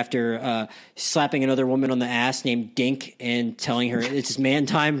 seconds after slapping another woman on the ass named Dink and telling her it's man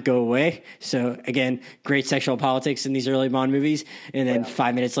time, go away. So again, great sexual politics in these early Bond movies. And then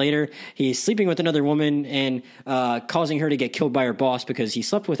 5 minutes later, he's sleeping with another woman and causing her to get killed by her boss because he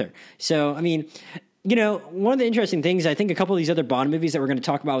slept with her. So, I mean, you know, one of the interesting things, I think a couple of these other Bond movies that we're going to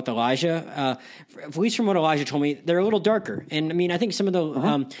talk about with Elijah, at least from what Elijah told me, they're a little darker. And I mean, I think some of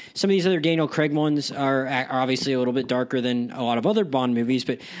these other Daniel Craig ones are obviously a little bit darker than a lot of other Bond movies,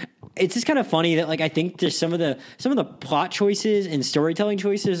 but it's just kind of funny that, like, I think there's some of the plot choices and storytelling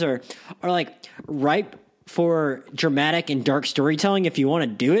choices are like ripe for dramatic and dark storytelling if you want to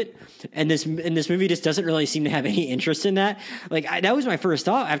do it. And this movie just doesn't really seem to have any interest in that. Like, that was my first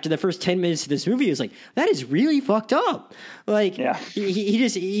thought after the first 10 minutes of this movie, is like, that is really fucked up. Like,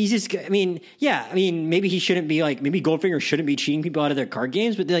 he's just, I mean, maybe he shouldn't be like, maybe Goldfinger shouldn't be cheating people out of their card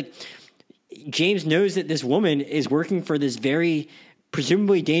games, but like, James knows that this woman is working for this very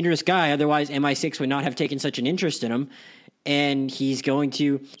presumably dangerous guy. Otherwise MI6 would not have taken such an interest in him. And he's going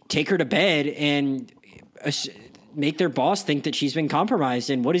to take her to bed and make their boss think that she's been compromised.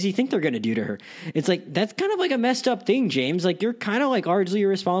 And what does he think they're going to do to her? It's like, that's kind of like a messed up thing, James. Like, you're kind of like largely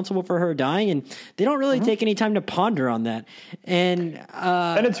responsible for her dying, and they don't really take any time to ponder on that. And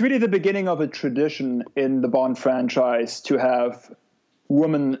it's really the beginning of a tradition in the Bond franchise to have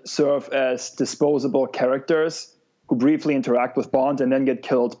women serve as disposable characters who briefly interact with Bond and then get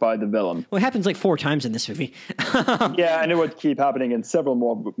killed by the villain. Well, it happens like 4 times in this movie. Yeah, and it would keep happening in several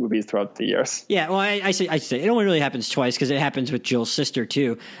more movies throughout the years. Yeah, well, I say it only really happens twice, because it happens with Jill's sister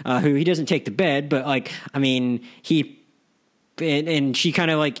too, who he doesn't take to bed, but like, I mean, and she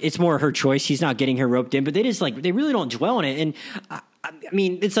kind of like, it's more her choice. He's not getting her roped in, but they just like, they really don't dwell on it. And I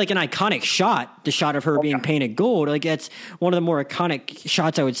mean, it's like an iconic shot, the shot of her being painted gold. Like, that's one of the more iconic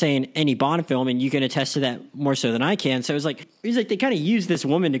shots, I would say, in any Bond film, and you can attest to that more so than I can. So it's like they kind of use this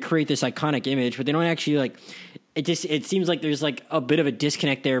woman to create this iconic image, but they don't actually like, it seems like there's like a bit of a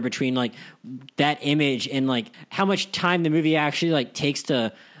disconnect there between like that image and like how much time the movie actually like takes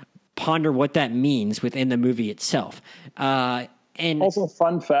to ponder what that means within the movie itself. And also,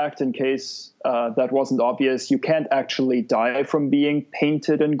 fun fact, in case that wasn't obvious, you can't actually die from being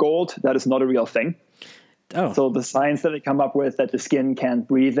painted in gold. That is not a real thing. Oh. So the science that they come up with, that the skin can't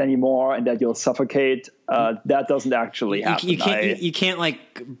breathe anymore and that you'll suffocate, that doesn't actually happen. You can't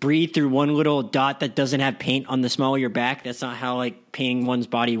like breathe through one little dot that doesn't have paint on the small of your back. That's not how like painting one's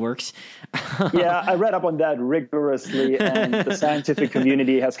body works. Yeah, I read up on that rigorously, and the scientific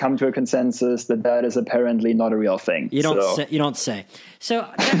community has come to a consensus that is apparently not a real thing. You don't say. So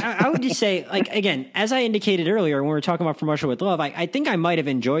I would just say, like, again, as I indicated earlier when we were talking about From Russia with Love, I think I might have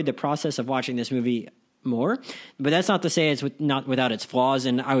enjoyed the process of watching this movie more, but that's not to say it's not without its flaws,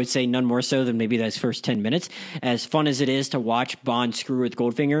 and I would say none more so than maybe those first 10 minutes. As fun as it is to watch Bond screw with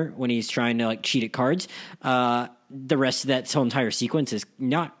Goldfinger when he's trying to like cheat at cards, the rest of that whole entire sequence is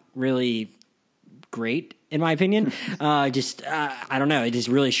not really great in my opinion. I don't know. It just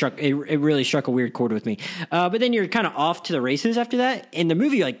really struck. It really struck a weird chord with me. But then you're kind of off to the races after that, and the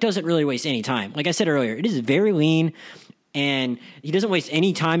movie like doesn't really waste any time. Like I said earlier, it is very lean, and he doesn't waste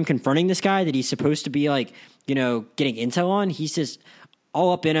any time confronting this guy that he's supposed to be like, you know, getting intel on. He's just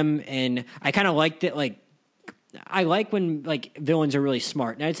all up in him, and I kind of like that. Like, I like when like villains are really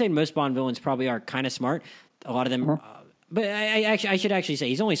smart. And I'd say most Bond villains probably are kind of smart. A lot of them. But I should actually say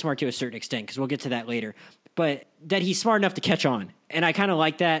he's only smart to a certain extent, because we'll get to that later. But that he's smart enough to catch on, and I kind of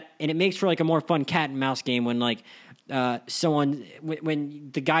like that, and it makes for like a more fun cat and mouse game when like when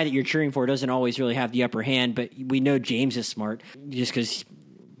the guy that you're cheering for doesn't always really have the upper hand, but we know James is smart just because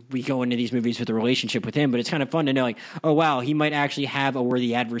we go into these movies with a relationship with him. But it's kind of fun to know like, oh wow, he might actually have a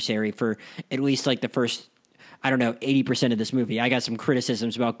worthy adversary for at least like the first, I don't know, 80% of this movie. I got some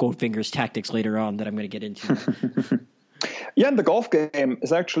criticisms about Goldfinger's tactics later on that I'm going to get into. Yeah, and the golf game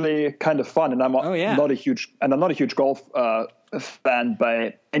is actually kind of fun, and I'm not a huge golf fan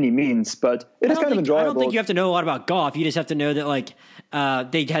by any means, but it is kind of enjoyable. I don't think you have to know a lot about golf. You just have to know that like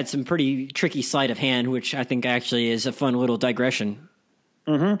they had some pretty tricky sleight of hand, which I think actually is a fun little digression.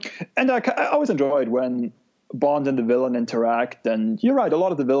 Mm-hmm. And I always enjoyed when Bond and the villain interact, and you're right, a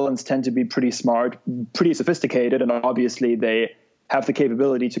lot of the villains tend to be pretty smart, pretty sophisticated, and obviously they have the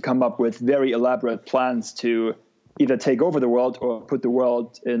capability to come up with very elaborate plans to either take over the world or put the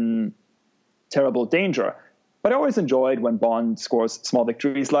world in terrible danger. But I always enjoyed when Bond scores small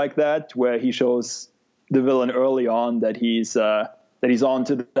victories like that, where he shows the villain early on that he's on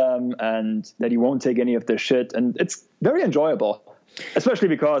to them and that he won't take any of their shit. And it's very enjoyable, especially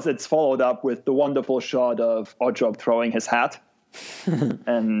because it's followed up with the wonderful shot of Oddjob throwing his hat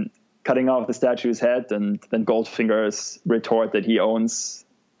and cutting off the statue's head, and then Goldfinger's retort that he owns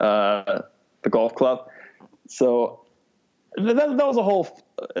the golf club. So that was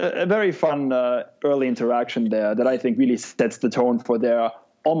a very fun early interaction there that I think really sets the tone for their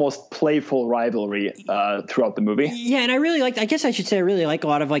almost playful rivalry throughout the movie. Yeah, and I really I guess I should say I really like a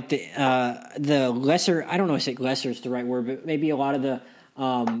lot of like the lesser, I don't know if I say lesser is the right word, but maybe a lot of the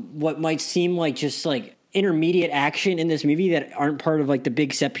what might seem like just like intermediate action in this movie that aren't part of like the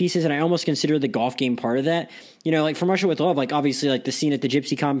big set pieces, and I almost consider the golf game part of that. You know, like From Russia with Love, like obviously like the scene at the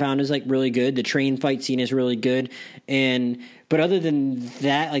Gypsy compound is like really good. The train fight scene is really good, but other than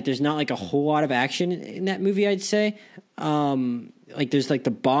that, like there's not like a whole lot of action in that movie, I'd say. Like there's like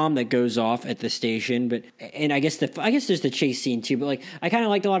the bomb that goes off at the station, and I guess there's the chase scene too. But like I kind of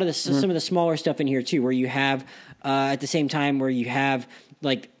liked a lot of some of the smaller stuff in here too, where you have at the same time where you have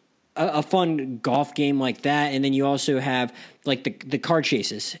like a fun golf game like that, and then you also have like the car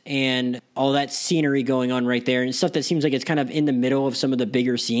chases and all that scenery going on right there, and stuff that seems like it's kind of in the middle of some of the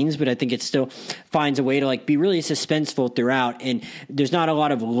bigger scenes, but I think it still finds a way to like be really suspenseful throughout, and there's not a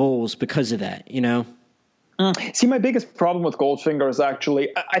lot of lulls because of that, you know. See, my biggest problem with Goldfinger is actually,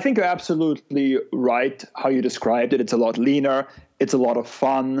 I think you're absolutely right how you described it. It's a lot leaner. It's a lot of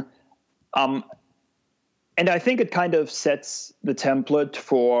fun. And I think it kind of sets the template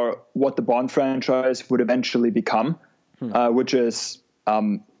for what the Bond franchise would eventually become, which is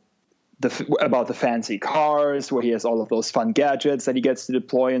about the fancy cars, where he has all of those fun gadgets that he gets to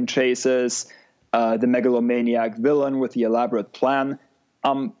deploy in chases, the megalomaniac villain with the elaborate plan.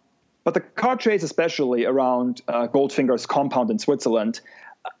 But the car chase, especially around Goldfinger's compound in Switzerland,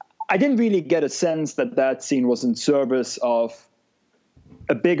 I didn't really get a sense that scene was in service of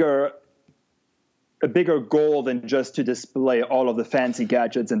a bigger goal than just to display all of the fancy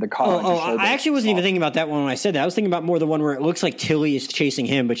gadgets in the car. I actually wasn't even thinking about that one when I said that. I was thinking about more the one where it looks like Tilly is chasing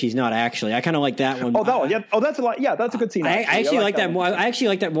him, but she's not actually. I kind of like that one. Oh, that one. Yeah. Oh, that's a lot. Yeah, that's a good scene. I actually like that more. I actually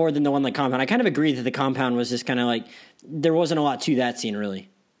like that more than the one like compound. I kind of agree that the compound was just kind of like there wasn't a lot to that scene really.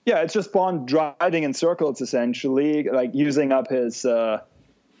 Yeah, it's just Bond driving in circles, essentially, like using up his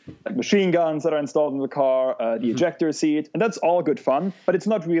machine guns that are installed in the car, the ejector seat, and that's all good fun, but it's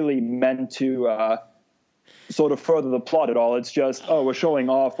not really meant to sort of further the plot at all. It's just, we're showing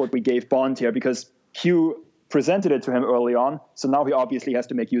off what we gave Bond here because Q presented it to him early on, so now he obviously has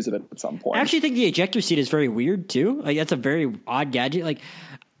to make use of it at some point. I actually think the ejector seat is very weird, too. Like, that's a very odd gadget. Like,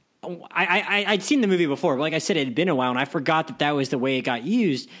 I'd seen the movie before, but like I said, it had been a while, and I forgot that was the way it got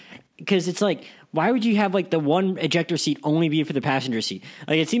used. Because it's like, why would you have like the one ejector seat only be for the passenger seat?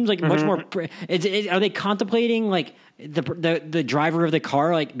 Like, it seems like much more. Are they contemplating like the driver of the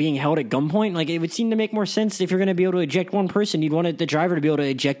car like being held at gunpoint? Like, it would seem to make more sense if you're going to be able to eject one person, you'd want the driver to be able to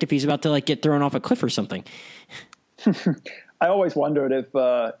eject if he's about to like get thrown off a cliff or something. I always wondered if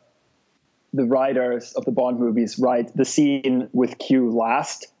the writers of the Bond movies write the scene with Q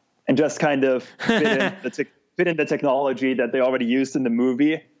last and just kind of fit in the technology that they already used in the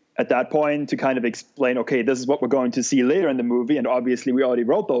movie at that point to kind of explain, okay, this is what we're going to see later in the movie. And obviously we already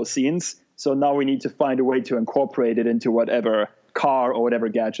wrote those scenes. So now we need to find a way to incorporate it into whatever car or whatever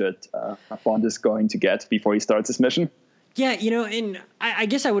gadget Bond is going to get before he starts his mission. Yeah, you know, and I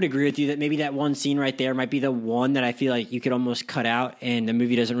guess I would agree with you that maybe that one scene right there might be the one that I feel like you could almost cut out and the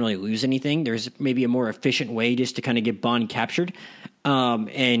movie doesn't really lose anything. There's maybe a more efficient way just to kind of get Bond captured.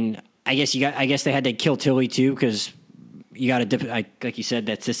 And I guess they had to kill Tilly too, because you got to, like you said,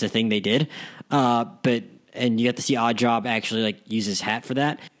 that's just a thing they did. And you got to see Oddjob actually like use his hat for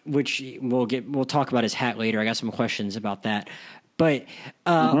that, which we'll talk about his hat later. I got some questions about that, but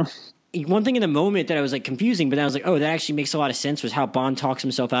one thing in the moment that I was like confusing, but then I was like, oh, that actually makes a lot of sense, was how Bond talks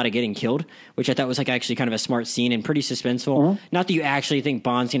himself out of getting killed, which I thought was like actually kind of a smart scene and pretty suspenseful. Not that you actually think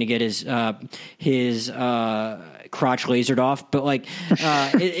Bond's going to get his crotch lasered off, but like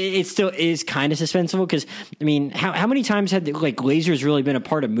it still is kind of suspenseful because I mean, how many times had like lasers really been a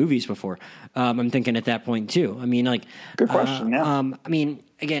part of movies before? I'm thinking at that point too. I mean, like good question. Yeah. I mean,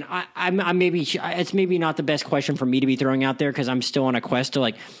 again, I'm maybe it's maybe not the best question for me to be throwing out there because I'm still on a quest to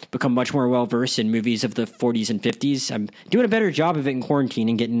like become much more well versed in movies of the 40s and 50s. I'm doing a better job of it in quarantine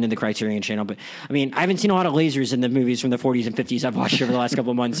and getting into the Criterion Channel. But I mean, I haven't seen a lot of lasers in the movies from the 40s and 50s I've watched over the last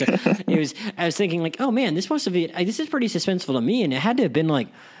couple of months. So I was thinking like, oh man, this is pretty suspenseful to me, and it had to have been like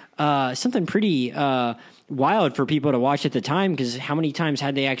something pretty wild for people to watch at the time, because how many times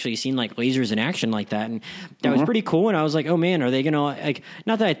had they actually seen like lasers in action like that? And that was pretty cool. And I was like, oh man, are they gonna like,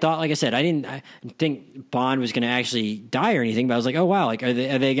 not that I thought, like I said, I didn't think Bond was gonna actually die or anything, but I was like, oh wow, like are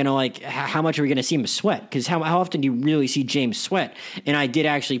they gonna like, how much are we gonna see him sweat? Because how often do you really see James sweat? And I did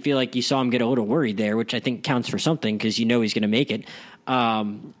actually feel like you saw him get a little worried there, which I think counts for something, because you know he's gonna make it.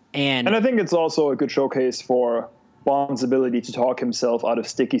 And I think it's also a good showcase for Bond's ability to talk himself out of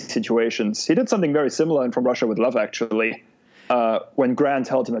sticky situations. He did something very similar in From Russia with Love, actually, when Grant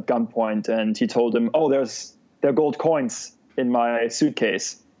held him at gunpoint and he told him, oh, there are gold coins in my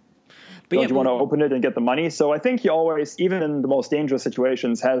suitcase. Don't you want to open it and get the money? So I think he always, even in the most dangerous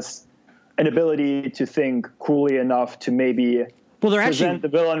situations, has an ability to think coolly enough to maybe present the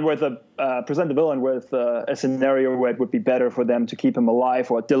villain with a scenario where it would be better for them to keep him alive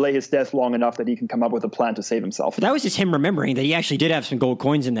or delay his death long enough that he can come up with a plan to save himself. That was just him remembering that he actually did have some gold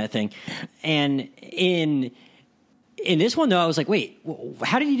coins in that thing. And in this one, though, I was like, wait,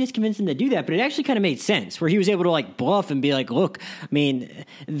 how did he just convince him to do that? But it actually kind of made sense, where he was able to like bluff and be like, look, I mean,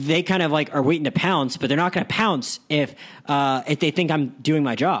 they kind of like are waiting to pounce, but they're not going to pounce if they think I'm doing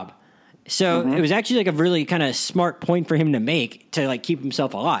my job. So it was actually like a really kind of smart point for him to make to like keep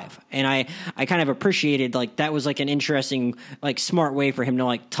himself alive. And I kind of appreciated like that was like an interesting, like smart way for him to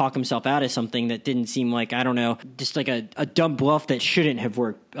like talk himself out of something that didn't seem like, I don't know, just like a dumb bluff that shouldn't have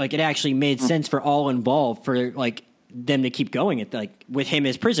worked. Like it actually made sense for all involved for like them to keep going at like with him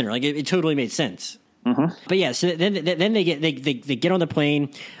as prisoner. Like it totally made sense. But yeah, so then they get on the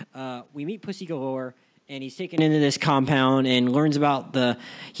plane. We meet Pussy Galore. And he's taken into this compound and learns about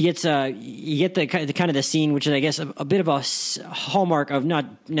you get the kind of the scene, which is, I guess, a bit of a hallmark of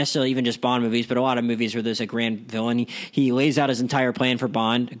not necessarily even just Bond movies, but a lot of movies where there's a grand villain. He lays out his entire plan for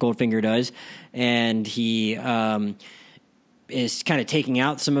Bond, Goldfinger does, and he is kind of taking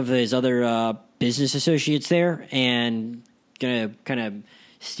out some of his other business associates there and gonna kind of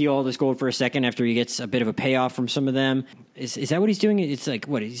steal all this gold for a second after he gets a bit of a payoff from some of them. Is that what he's doing? It's like,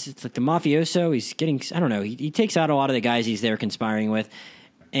 what? It's like the mafioso. He's getting, I don't know. He takes out a lot of the guys he's there conspiring with.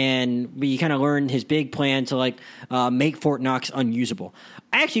 And we kind of learn his big plan to like make Fort Knox unusable.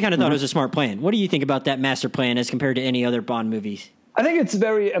 I actually kind of thought it was a smart plan. What do you think about that master plan as compared to any other Bond movies? I think it's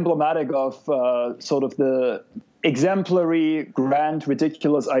very emblematic of sort of the exemplary, grand,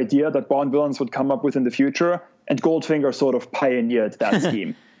 ridiculous idea that Bond villains would come up with in the future. And Goldfinger sort of pioneered that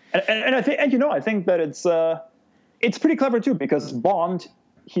scheme. And I think, I think that it's pretty clever too, because Bond,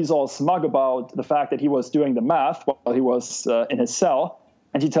 he's all smug about the fact that he was doing the math while he was in his cell.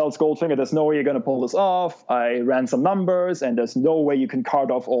 And he tells Goldfinger, there's no way you're going to pull this off. I ran some numbers and there's no way you can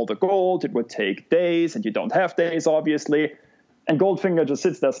cart off all the gold. It would take days and you don't have days, obviously. And Goldfinger just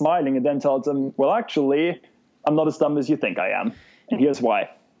sits there smiling and then tells him, well, actually, I'm not as dumb as you think I am. And here's why.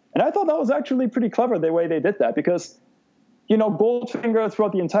 And I thought that was actually pretty clever the way they did that, because, Goldfinger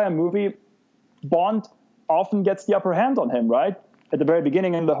throughout the entire movie, Bond often gets the upper hand on him, right? At the very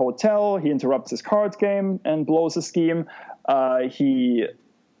beginning in the hotel, he interrupts his card game and blows a scheme. He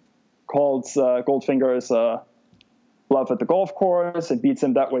calls Goldfinger's bluff at the golf course and beats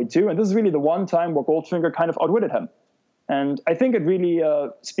him that way too. And this is really the one time where Goldfinger kind of outwitted him. And I think it really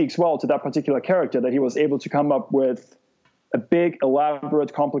speaks well to that particular character that he was able to come up with a big,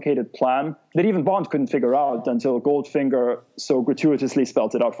 elaborate, complicated plan that even Bond couldn't figure out until Goldfinger so gratuitously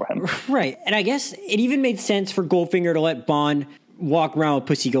spelled it out for him. Right. And I guess it even made sense for Goldfinger to let Bond walk around with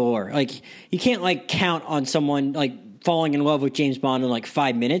Pussy Galore. Like, you can't, like, count on someone, like, falling in love with James Bond in, like,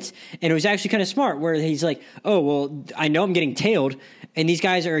 5 minutes. And it was actually kind of smart where he's like, oh, well, I know I'm getting tailed. And these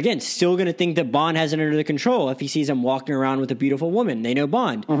guys are, again, still going to think that Bond has it under the control if he sees him walking around with a beautiful woman. They know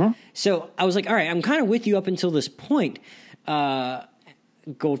Bond. So I was like, all right, I'm kind of with you up until this point.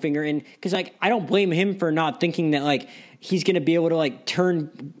 Goldfinger, and because like I don't blame him for not thinking that like he's gonna be able to like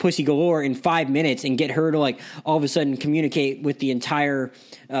turn Pussy Galore in 5 minutes and get her to like all of a sudden communicate with the entire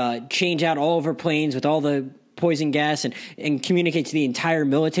change out all of her planes with all the poison gas and communicate to the entire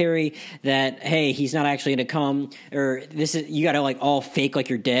military that hey, he's not actually gonna come, or this is, you gotta like all fake like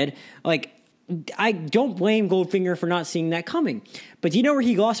you're dead. Like, I don't blame Goldfinger for not seeing that coming. But do you know where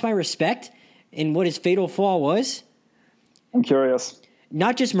he lost my respect and what his fatal flaw was? I'm curious.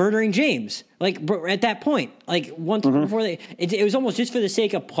 not just murdering James. Like at that point, like once before it was almost just for the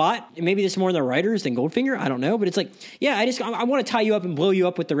sake of plot. Maybe this is more in the writers than Goldfinger. I don't know, but it's like, yeah, I want to tie you up and blow you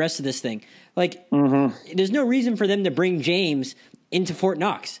up with the rest of this thing. Like, there's no reason for them to bring James into Fort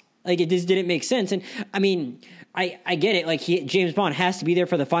Knox. Like, it just didn't make sense. And I mean, I get it. Like, James Bond has to be there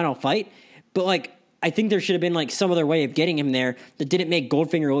for the final fight, but like, I think there should have been like some other way of getting him there that didn't make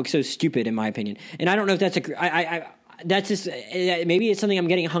Goldfinger look so stupid, in my opinion. And I don't know if that's that's just maybe it's something I'm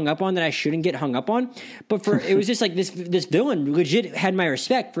getting hung up on that I shouldn't get hung up on. But it was just like this villain legit had my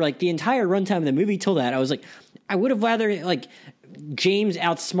respect for like the entire runtime of the movie till that. I was like, I would have rather like James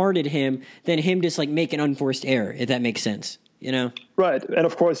outsmarted him than him just like make an unforced error, if that makes sense, you know? Right. And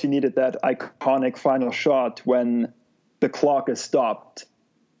of course, you needed that iconic final shot when the clock is stopped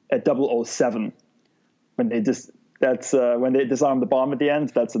at 007. When they when they disarm the bomb at the end,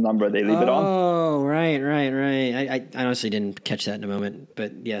 that's the number they leave it on. Oh, right. I honestly didn't catch that in a moment,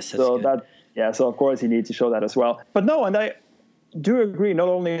 but yes, that's good. So of course you need to show that as well. But no, and I do agree, not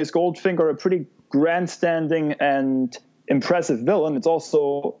only is Goldfinger a pretty grandstanding and impressive villain, it's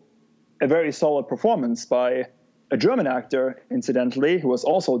also a very solid performance by a German actor, incidentally, who was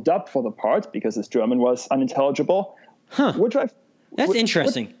also dubbed for the part because his German was unintelligible. Huh. That's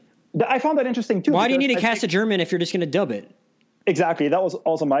interesting. I found that interesting too. Why do you need to cast a German if you're just going to dub it? Exactly. That was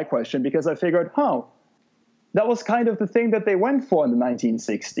also my question, because I figured, that was kind of the thing that they went for in the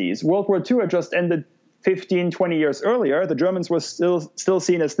 1960s. World War II had just ended 15, 20 years earlier. The Germans were still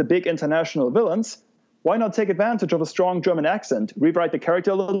seen as the big international villains. Why not take advantage of a strong German accent, rewrite the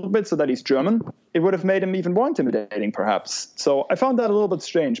character a little bit so that he's German? It would have made him even more intimidating, perhaps. So I found that a little bit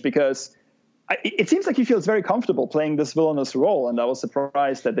strange, because it seems like he feels very comfortable playing this villainous role, and I was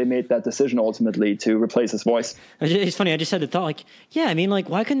surprised that they made that decision ultimately to replace his voice. It's funny, I just had the thought, like, yeah, I mean, like,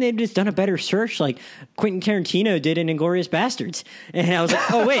 why couldn't they have just done a better search like Quentin Tarantino did in Inglourious Bastards? And I was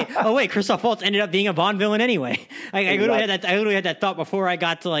like, oh wait, Christoph Waltz ended up being a Bond villain anyway. I literally had that thought before I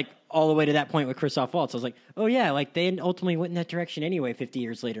got to like all the way to that point with Christoph Waltz. I was like, oh yeah, like they ultimately went in that direction anyway 50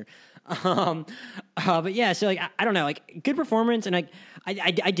 years later. But yeah, so like I don't know, like good performance, and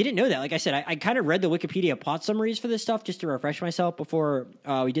I didn't know that. Like I said, I kind of read the Wikipedia plot summaries for this stuff just to refresh myself before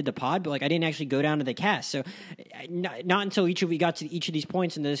we did the pod, but like I didn't actually go down to the cast. So not until we got to each of these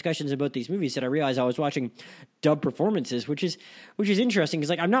points in the discussions about these movies did I realize I was watching dubbed performances, which is interesting because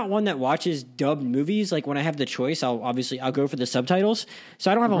like I'm not one that watches dubbed movies. Like when I have the choice, I'll go for the subtitles.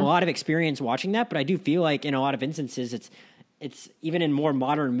 So I don't have a lot of experience watching that, but I do feel like in a lot of instances it's even in more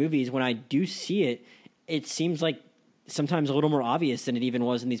modern movies, when I do see it, it seems like sometimes a little more obvious than it even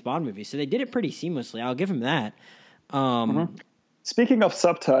was in these Bond movies. So they did it pretty seamlessly. I'll give them that. Speaking of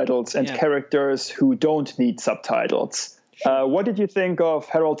subtitles and characters who don't need subtitles, what did you think of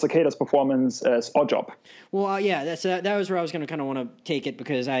Harold Cicada's performance as Oddjob? Well, that was where I was going to kind of want to take it,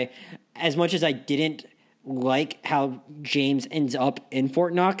 because as much as I didn't like how James ends up in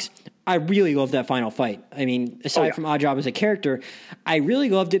Fort Knox, I really loved that final fight. I mean, aside from Oddjob as a character, I really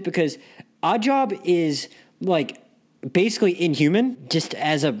loved it because Oddjob is like basically inhuman, just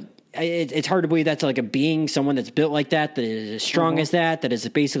as it's hard to believe that's like a being, someone that's built like that is as strong as that is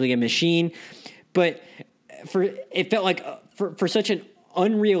basically a machine. But it felt like for such an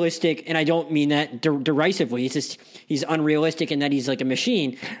unrealistic, and I don't mean that derisively, it's just he's unrealistic in that he's like a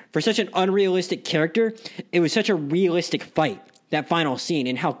machine. For such an unrealistic character, it was such a realistic fight, that final scene,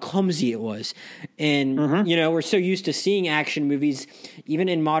 and how clumsy it was. And, you know, we're so used to seeing action movies, even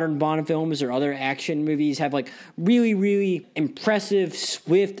in modern Bond films or other action movies, have like really, really impressive,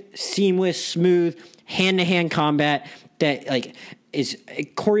 swift, seamless, smooth, hand-to-hand combat that like is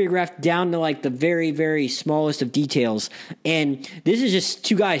choreographed down to like the very, very smallest of details. And this is just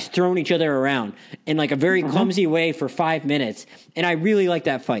two guys throwing each other around in like a very clumsy way for 5 minutes. And I really like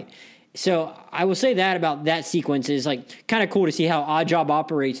that fight. So I will say that about that sequence is like kind of cool to see how Oddjob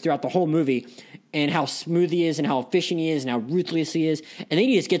operates throughout the whole movie, and how smooth he is, and how efficient he is, and how ruthless he is. And then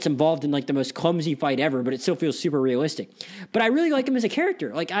he just gets involved in like the most clumsy fight ever, but it still feels super realistic. But I really like him as a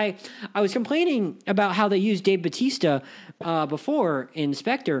character. Like I was complaining about how they used Dave Bautista before in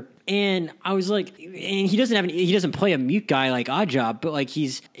Spectre, and I was like, and he doesn't play a mute guy like Oddjob, but like he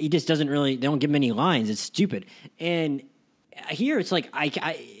just doesn't really, they don't give him any lines. It's stupid. And here it's like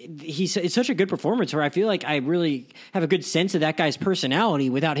it's such a good performance where I feel like I really have a good sense of that guy's personality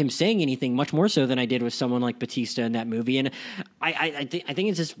without him saying anything, much more so than I did with someone like Bautista in that movie. And I think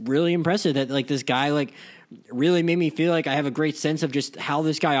it's just really impressive that like this guy like really made me feel like I have a great sense of just how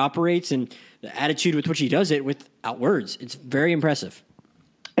this guy operates and the attitude with which he does it without words. It's very impressive.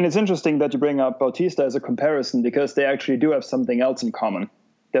 And it's interesting that you bring up Bautista as a comparison, because they actually do have something else in common.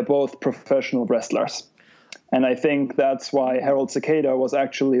 They're both professional wrestlers. And I think that's why Harold Cicada was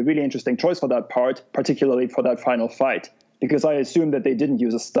actually a really interesting choice for that part, particularly for that final fight, because I assumed that they didn't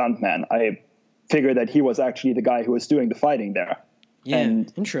use a stuntman. I figured that he was actually the guy who was doing the fighting there. Yeah,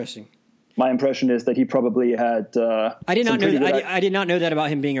 and interesting. My impression is that he probably had. I did not know that. I did not know that about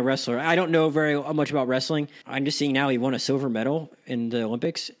him being a wrestler. I don't know very much about wrestling. I'm just seeing now he won a silver medal in the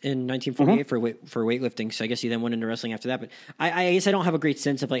Olympics in 1948 for weightlifting. So I guess he then went into wrestling after that. But I guess I don't have a great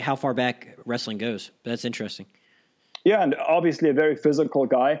sense of like how far back wrestling goes. But that's interesting. Yeah, and obviously a very physical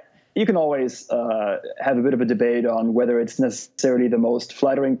guy. You can always have a bit of a debate on whether it's necessarily the most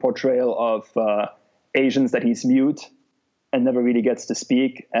flattering portrayal of Asians that he's mute and never really gets to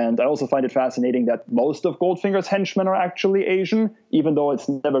speak. And I also find it fascinating that most of Goldfinger's henchmen are actually Asian, even though it's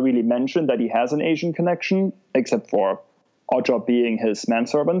never really mentioned that he has an Asian connection, except for Oddjob being his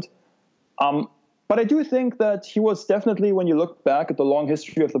manservant. But I do think that he was definitely, when you look back at the long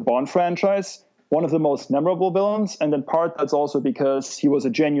history of the Bond franchise, one of the most memorable villains. And in part, that's also because he was a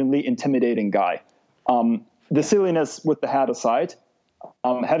genuinely intimidating guy. The silliness with the hat aside,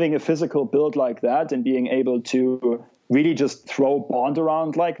 having a physical build like that and being able to really just throw Bond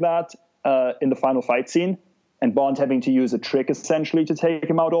around like that in the final fight scene, and Bond having to use a trick essentially to take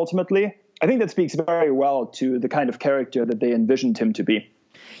him out ultimately. I think that speaks very well to the kind of character that they envisioned him to be.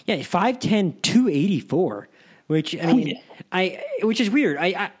 Yeah, 5'10", 284, which I mean, which is weird.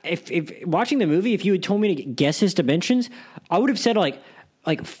 If watching the movie, if you had told me to guess his dimensions, I would have said like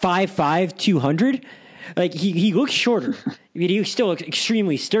 5'5", 200. Like he looks shorter. I mean, he still looks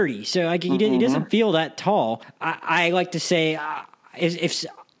extremely sturdy. So like he doesn't feel that tall. I like to say if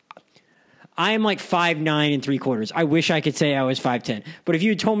I am like 5'9" and 3/4. I wish I could say I was 5'10". But if you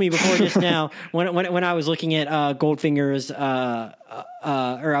had told me before just now, when I was looking at Goldfinger's or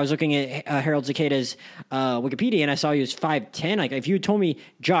I was looking at Harold Cicada's Wikipedia and I saw he was 5'10", like if you had told me,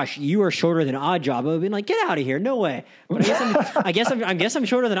 Josh, you are shorter than Oddjob, I would have been like, get out of here, no way. But I guess I'm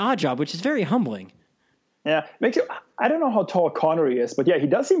shorter than Oddjob, which is very humbling. Yeah, makes you. I don't know how tall Connery is, but yeah, he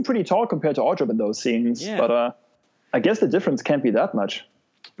does seem pretty tall compared to Oddjob in those scenes. Yeah. But I guess the difference can't be that much.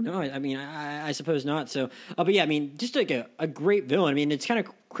 No, I mean, I suppose not. So, but yeah, I mean, just like a great villain. I mean, it's kind of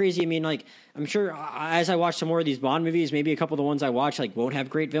crazy. I mean, like, I'm sure as I watch some more of these Bond movies, maybe a couple of the ones I watch like won't have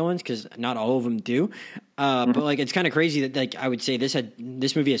great villains because not all of them do. But like, it's kind of crazy that like I would say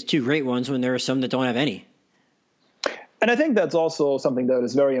this movie has two great ones when there are some that don't have any. And I think that's also something that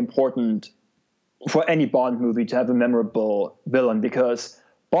is very important for any Bond movie to have a memorable villain, because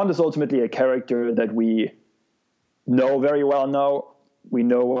Bond is ultimately a character that we know very well now. We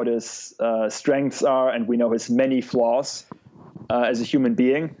know what his strengths are, and we know his many flaws as a human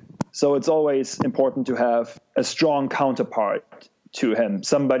being. So it's always important to have a strong counterpart to him,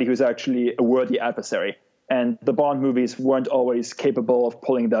 somebody who's actually a worthy adversary. And the Bond movies weren't always capable of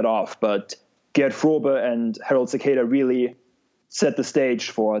pulling that off, but Gerd Frobe and Harold Cicada really set the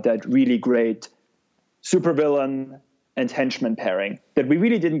stage for that really great supervillain and henchman pairing that we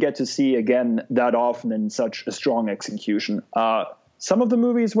really didn't get to see again that often in such a strong execution. Some of the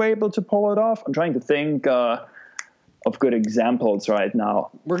movies were able to pull it off. I'm trying to think of good examples right now.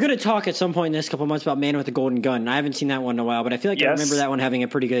 We're going to talk at some point in this couple months about Man with the Golden Gun. I haven't seen that one in a while, but I feel like I remember that one having a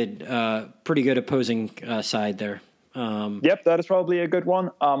pretty good opposing side there. Yep, that is probably a good one.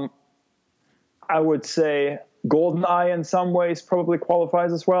 I would say GoldenEye in some ways probably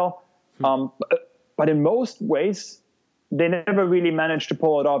qualifies as well. But in most ways, they never really managed to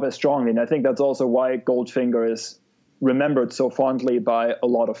pull it off as strongly. And I think that's also why Goldfinger is remembered so fondly by a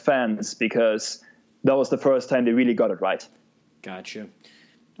lot of fans, because that was the first time they really got it right. Gotcha.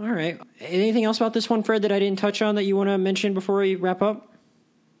 All right. Anything else about this one, Fred, that I didn't touch on that you want to mention before we wrap up?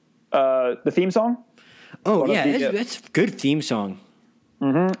 The theme song? Oh, yeah. That's a good theme song.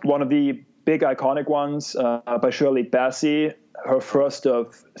 Mm-hmm. One of the big iconic ones by Shirley Bassey, her first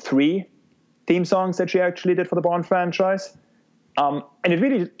of 3 theme songs that she actually did for the Bond franchise. And it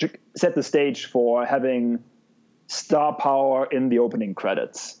really set the stage for having star power in the opening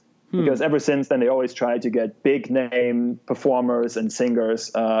credits. Because ever since then, they always tried to get big name performers and singers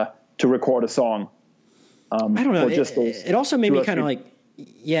to record a song. I don't know. It also made me kind of like,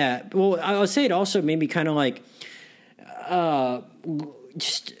 yeah. Well, I would say it also made me kind of like,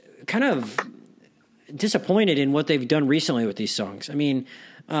 just kind of disappointed in what they've done recently with these songs. I mean,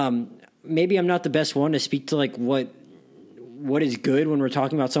 maybe I'm not the best one to speak to like what is good when we're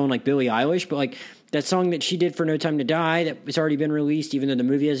talking about someone like Billie Eilish, but like that song that she did for No Time to Die that has already been released, even though the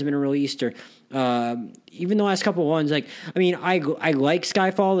movie hasn't been released, or even the last couple of ones. Like, I mean, I like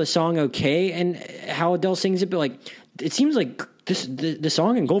Skyfall, the song, okay, and how Adele sings it, but like it seems like the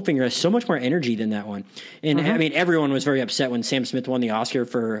song in Goldfinger has so much more energy than that one. And I mean, everyone was very upset when Sam Smith won the Oscar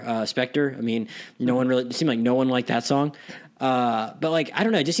for Spectre. I mean, it seemed like no one liked that song. But like, I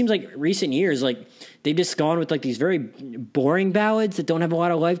don't know, it just seems like recent years, like they've just gone with like these very boring ballads that don't have a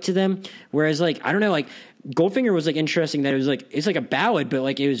lot of life to them. Whereas like, I don't know, like Goldfinger was like interesting that it was like, it's like a ballad, but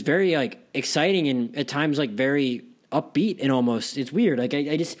like it was very like exciting and at times like very upbeat and almost, it's weird. Like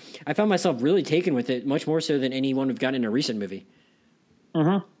I found myself really taken with it much more so than anyone we've gotten in a recent movie.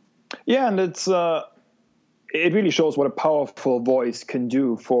 Yeah. And it really shows what a powerful voice can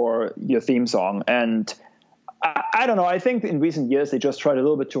do for your theme song. And I don't know. I think in recent years, they just tried a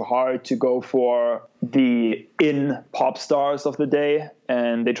little bit too hard to go for the pop stars of the day.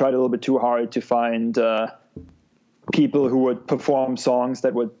 And they tried a little bit too hard to find people who would perform songs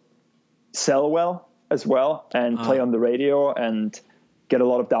that would sell well as well and play on the radio and get a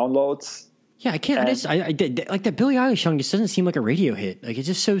lot of downloads. Yeah, I can't. Like that Billie Eilish song just doesn't seem like a radio hit. Like it's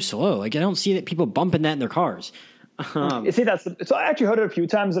just so slow. Like I don't see that people bumping that in their cars. You see, so I actually heard it a few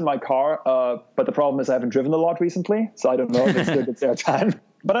times in my car, but the problem is I haven't driven a lot recently, so I don't know if it's still gets their time.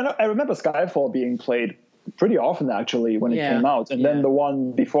 But I remember Skyfall being played pretty often actually when it came out, and then the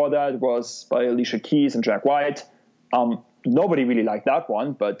one before that was by Alicia Keys and Jack White. Nobody really liked that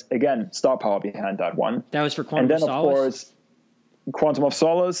one, but again, star power behind that one. That was for Quantum of Solace. And then, of course, Quantum of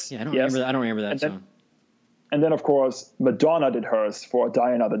Solace. Yeah, I don't remember that song. And then, of course, Madonna did hers for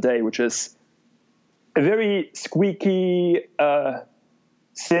Die Another Day, which is a very squeaky,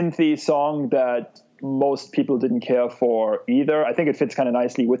 synthy song that most people didn't care for either. I think it fits kind of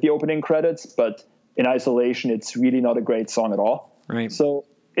nicely with the opening credits, but in isolation, it's really not a great song at all. Right. So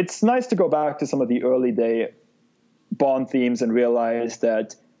it's nice to go back to some of the early day Bond themes and realize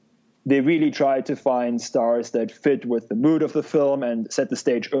that they really tried to find stars that fit with the mood of the film and set the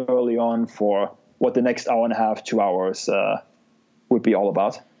stage early on for what the next hour and a half, 2 hours would be all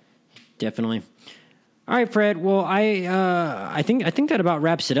about. Definitely. All right, Fred. Well, I think that about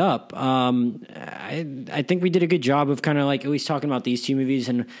wraps it up. I think we did a good job of kind of like at least talking about these two movies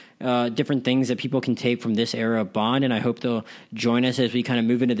and different things that people can take from this era of Bond. And I hope they'll join us as we kind of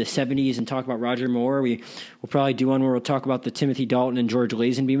move into the 70s and talk about Roger Moore. We'll probably do one where we'll talk about the Timothy Dalton and George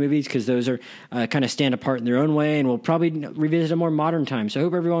Lazenby movies because those are kind of stand apart in their own way. And we'll probably revisit a more modern time. So I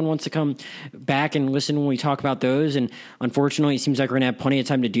hope everyone wants to come back and listen when we talk about those. And unfortunately, it seems like we're going to have plenty of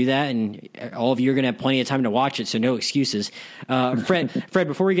time to do that. And all of you are going to have plenty of time to watch it, so no excuses. Fred,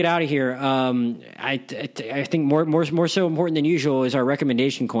 before we get out of here, I think more so important than usual is our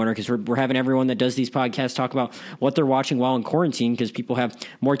recommendation corner because we're having everyone that does these podcasts talk about what they're watching while in quarantine because people have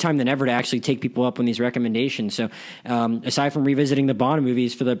more time than ever to actually take people up on these recommendations. So aside from revisiting the Bond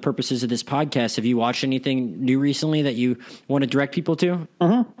movies for the purposes of this podcast, have you watched anything new recently that you want to direct people to?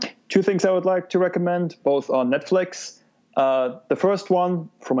 Two things I would like to recommend, both on Netflix. The first one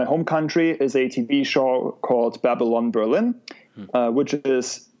from my home country is a TV show called Babylon Berlin, which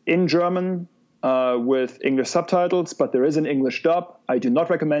is in German with English subtitles, but there is an English dub. I do not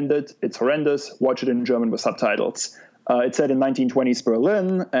recommend it. It's horrendous. Watch it in German with subtitles. It's set in 1920s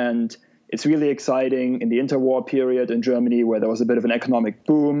Berlin, and it's really exciting in the interwar period in Germany where there was a bit of an economic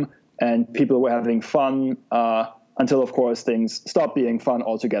boom and people were having fun until, of course, things stopped being fun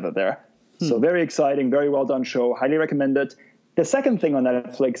altogether there. So very exciting, very well done show. Highly recommend it. The second thing on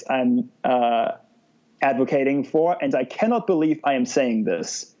Netflix I'm advocating for, and I cannot believe I am saying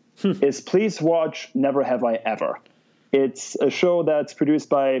this, is please watch Never Have I Ever. It's a show that's produced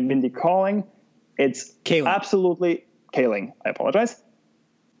by Mindy Kaling. It's absolutely Kaling. I apologize.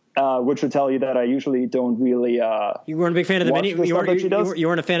 Which would tell you that I usually don't really. You weren't a big fan of the Mindy. You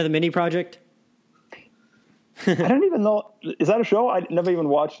weren't a fan of the Mindy Project. I don't even know. Is that a show? I never even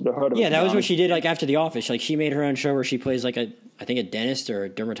watched or heard of it. Yeah, that was what she did like after The Office. Like she made her own show where she plays like I think a dentist or a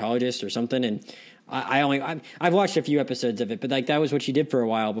dermatologist or something. And I've watched a few episodes of it, but like that was what she did for a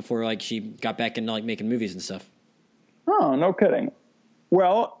while before like she got back into like making movies and stuff. Oh, no kidding.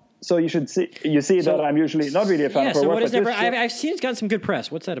 Well, so you see that I'm usually not really a fan of her work. What is I've seen it's gotten some good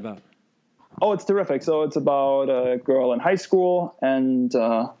press. What's that about? Oh, it's terrific. So it's about a girl in high school, and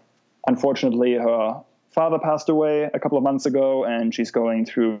unfortunately her father passed away a couple of months ago, and she's going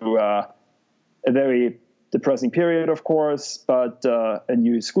through a very depressing period, of course, but a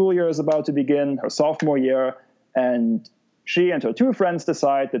new school year is about to begin, her sophomore year, and she and her two friends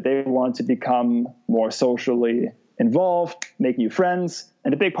decide that they want to become more socially involved, make new friends,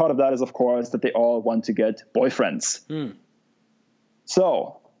 and a big part of that is, of course, that they all want to get boyfriends.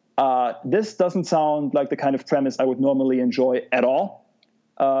 So this doesn't sound like the kind of premise I would normally enjoy at all.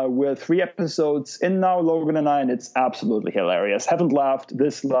 We're 3 episodes in now, Logan and I, and it's absolutely hilarious. Haven't laughed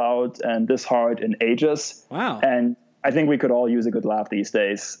this loud and this hard in ages. Wow. And I think we could all use a good laugh these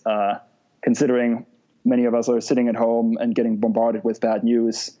days, considering many of us are sitting at home and getting bombarded with bad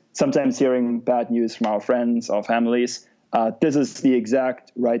news, sometimes hearing bad news from our friends, our families. This is the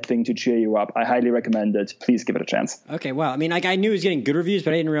exact right thing to cheer you up. I highly recommend it. Please give it a chance. Okay, wow. I mean, like, I knew it was getting good reviews,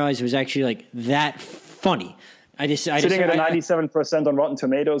 but I didn't realize it was actually like that funny. Sitting at a 97% on Rotten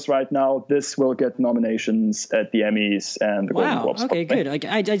Tomatoes right now. This will get nominations at the Emmys and the Golden Globes. Okay, good. Like,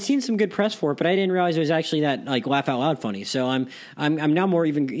 I'd seen some good press for it, but I didn't realize it was actually that like laugh out loud funny. So I'm now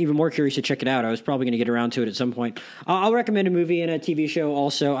even more curious to check it out. I was probably going to get around to it at some point. I'll recommend a movie and a TV show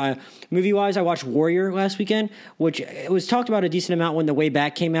also. Movie wise, I watched Warrior last weekend, which it was talked about a decent amount when The Way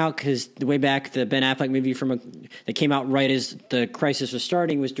Back came out, because The Way Back, the Ben Affleck movie that came out right as the crisis was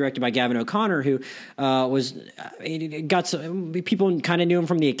starting, was directed by Gavin O'Connor, who got some people kind of knew him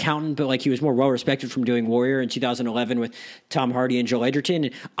from The Accountant, but like he was more well respected from doing Warrior in 2011 with Tom Hardy and Joel Edgerton.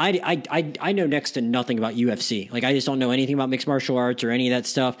 And I know next to nothing about UFC. Like, I just don't know anything about mixed martial arts or any of that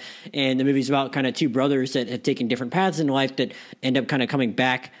stuff. And the movie's about kind of two brothers that have taken different paths in life that end up kind of coming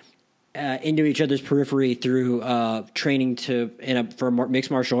back into each other's periphery through training for a mixed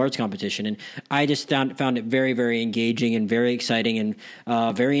martial arts competition. And I just found it very, very engaging and very exciting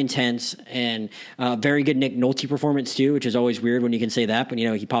and very intense, and very good Nick Nolte performance too, which is always weird when you can say that. But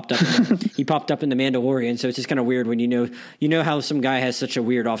he popped up he popped up in The Mandalorian, so it's just kind of weird when you know how some guy has such a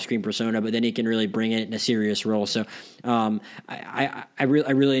weird off-screen persona, but then he can really bring it in a serious role. So I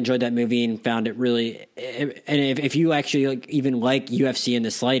really enjoyed that movie and found it really. And if you actually even like UFC in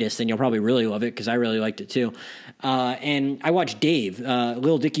the slightest, then you'll probably really love it, because I really liked it too. And I watched Dave,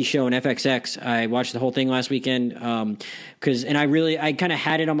 Lil Dicky show on FXX. I watched the whole thing last weekend because I kind of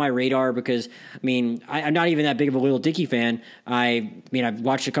had it on my radar because, I mean, I'm not even that big of a Lil Dicky fan. I mean, I've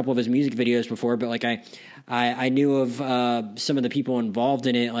watched a couple of his music videos before, but like I knew of some of the people involved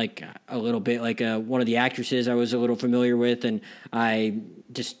in it, like a little bit, like one of the actresses I was a little familiar with, and I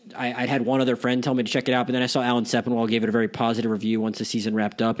had one other friend tell me to check it out, but then I saw Alan Sepinwall gave it a very positive review once the season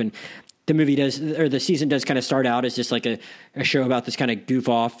wrapped up, and the season does kind of start out as just like a show about this kind of goof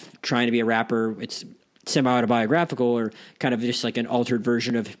off trying to be a rapper. It's semi-autobiographical, or kind of just like an altered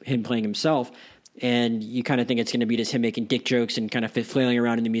version of him playing himself. And you kind of think it's going to be just him making dick jokes and kind of flailing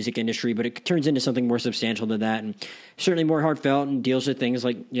around in the music industry, but it turns into something more substantial than that, and certainly more heartfelt, and deals with things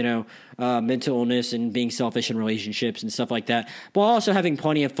like, mental illness and being selfish in relationships and stuff like that, while also having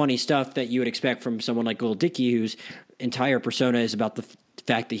plenty of funny stuff that you would expect from someone like Lil Dicky, whose entire persona is about the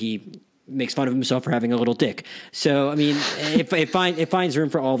fact that he makes fun of himself for having a little dick. So, I mean, it finds room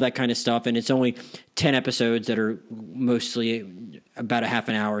for all that kind of stuff, and it's only 10 episodes that are mostly about a half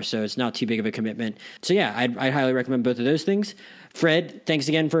an hour, so it's not too big of a commitment. So yeah, I'd highly recommend both of those things. Fred, thanks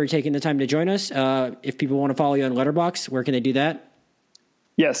again for taking the time to join us. If people want to follow you on Letterboxd, where can they do that?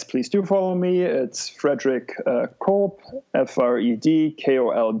 Yes, please do follow me. It's Fredrik Kolb,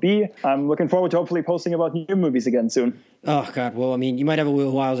 FredKolb. I'm looking forward to hopefully posting about new movies again soon. Oh, God. Well, I mean, you might have a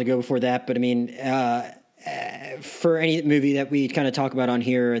little while to go before that, but I mean, for any movie that we kind of talk about on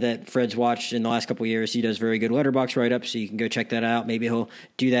here that Fred's watched in the last couple of years, he does very good Letterboxd write-ups, so you can go check that out. Maybe he'll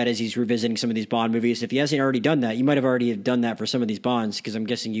do that as he's revisiting some of these Bond movies. If he hasn't already done that, you might have already done that for some of these Bonds, because I'm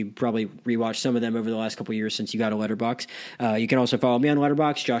guessing you probably rewatched some of them over the last couple of years since you got a Letterboxd. You can also follow me on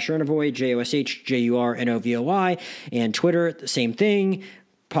Letterboxd, Josh Jurnovoy, JoshJurnovoy, and Twitter, the same thing.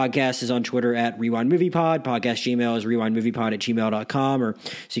 Podcast is on Twitter at Rewind Movie Pod. Podcast Gmail is rewindmoviepod@gmail.com. Or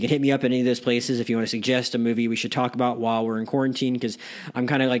so you can hit me up at any of those places if you want to suggest a movie we should talk about while we're in quarantine, because I'm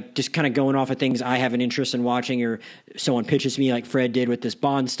kind of like just kind of going off of things I have an interest in watching, or someone pitches me like Fred did with this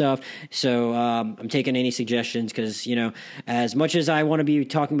Bond stuff. So I'm taking any suggestions, because as much as I want to be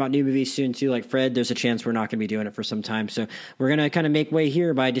talking about new movies soon too, like Fred, there's a chance we're not going to be doing it for some time. So we're going to kind of make way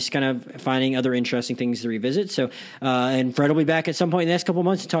here by just kind of finding other interesting things to revisit. So and Fred will be back at some point in the next couple of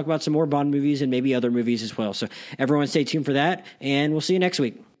months to talk about some more Bond movies and maybe other movies as well. So everyone stay tuned for that, and we'll see you next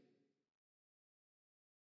week.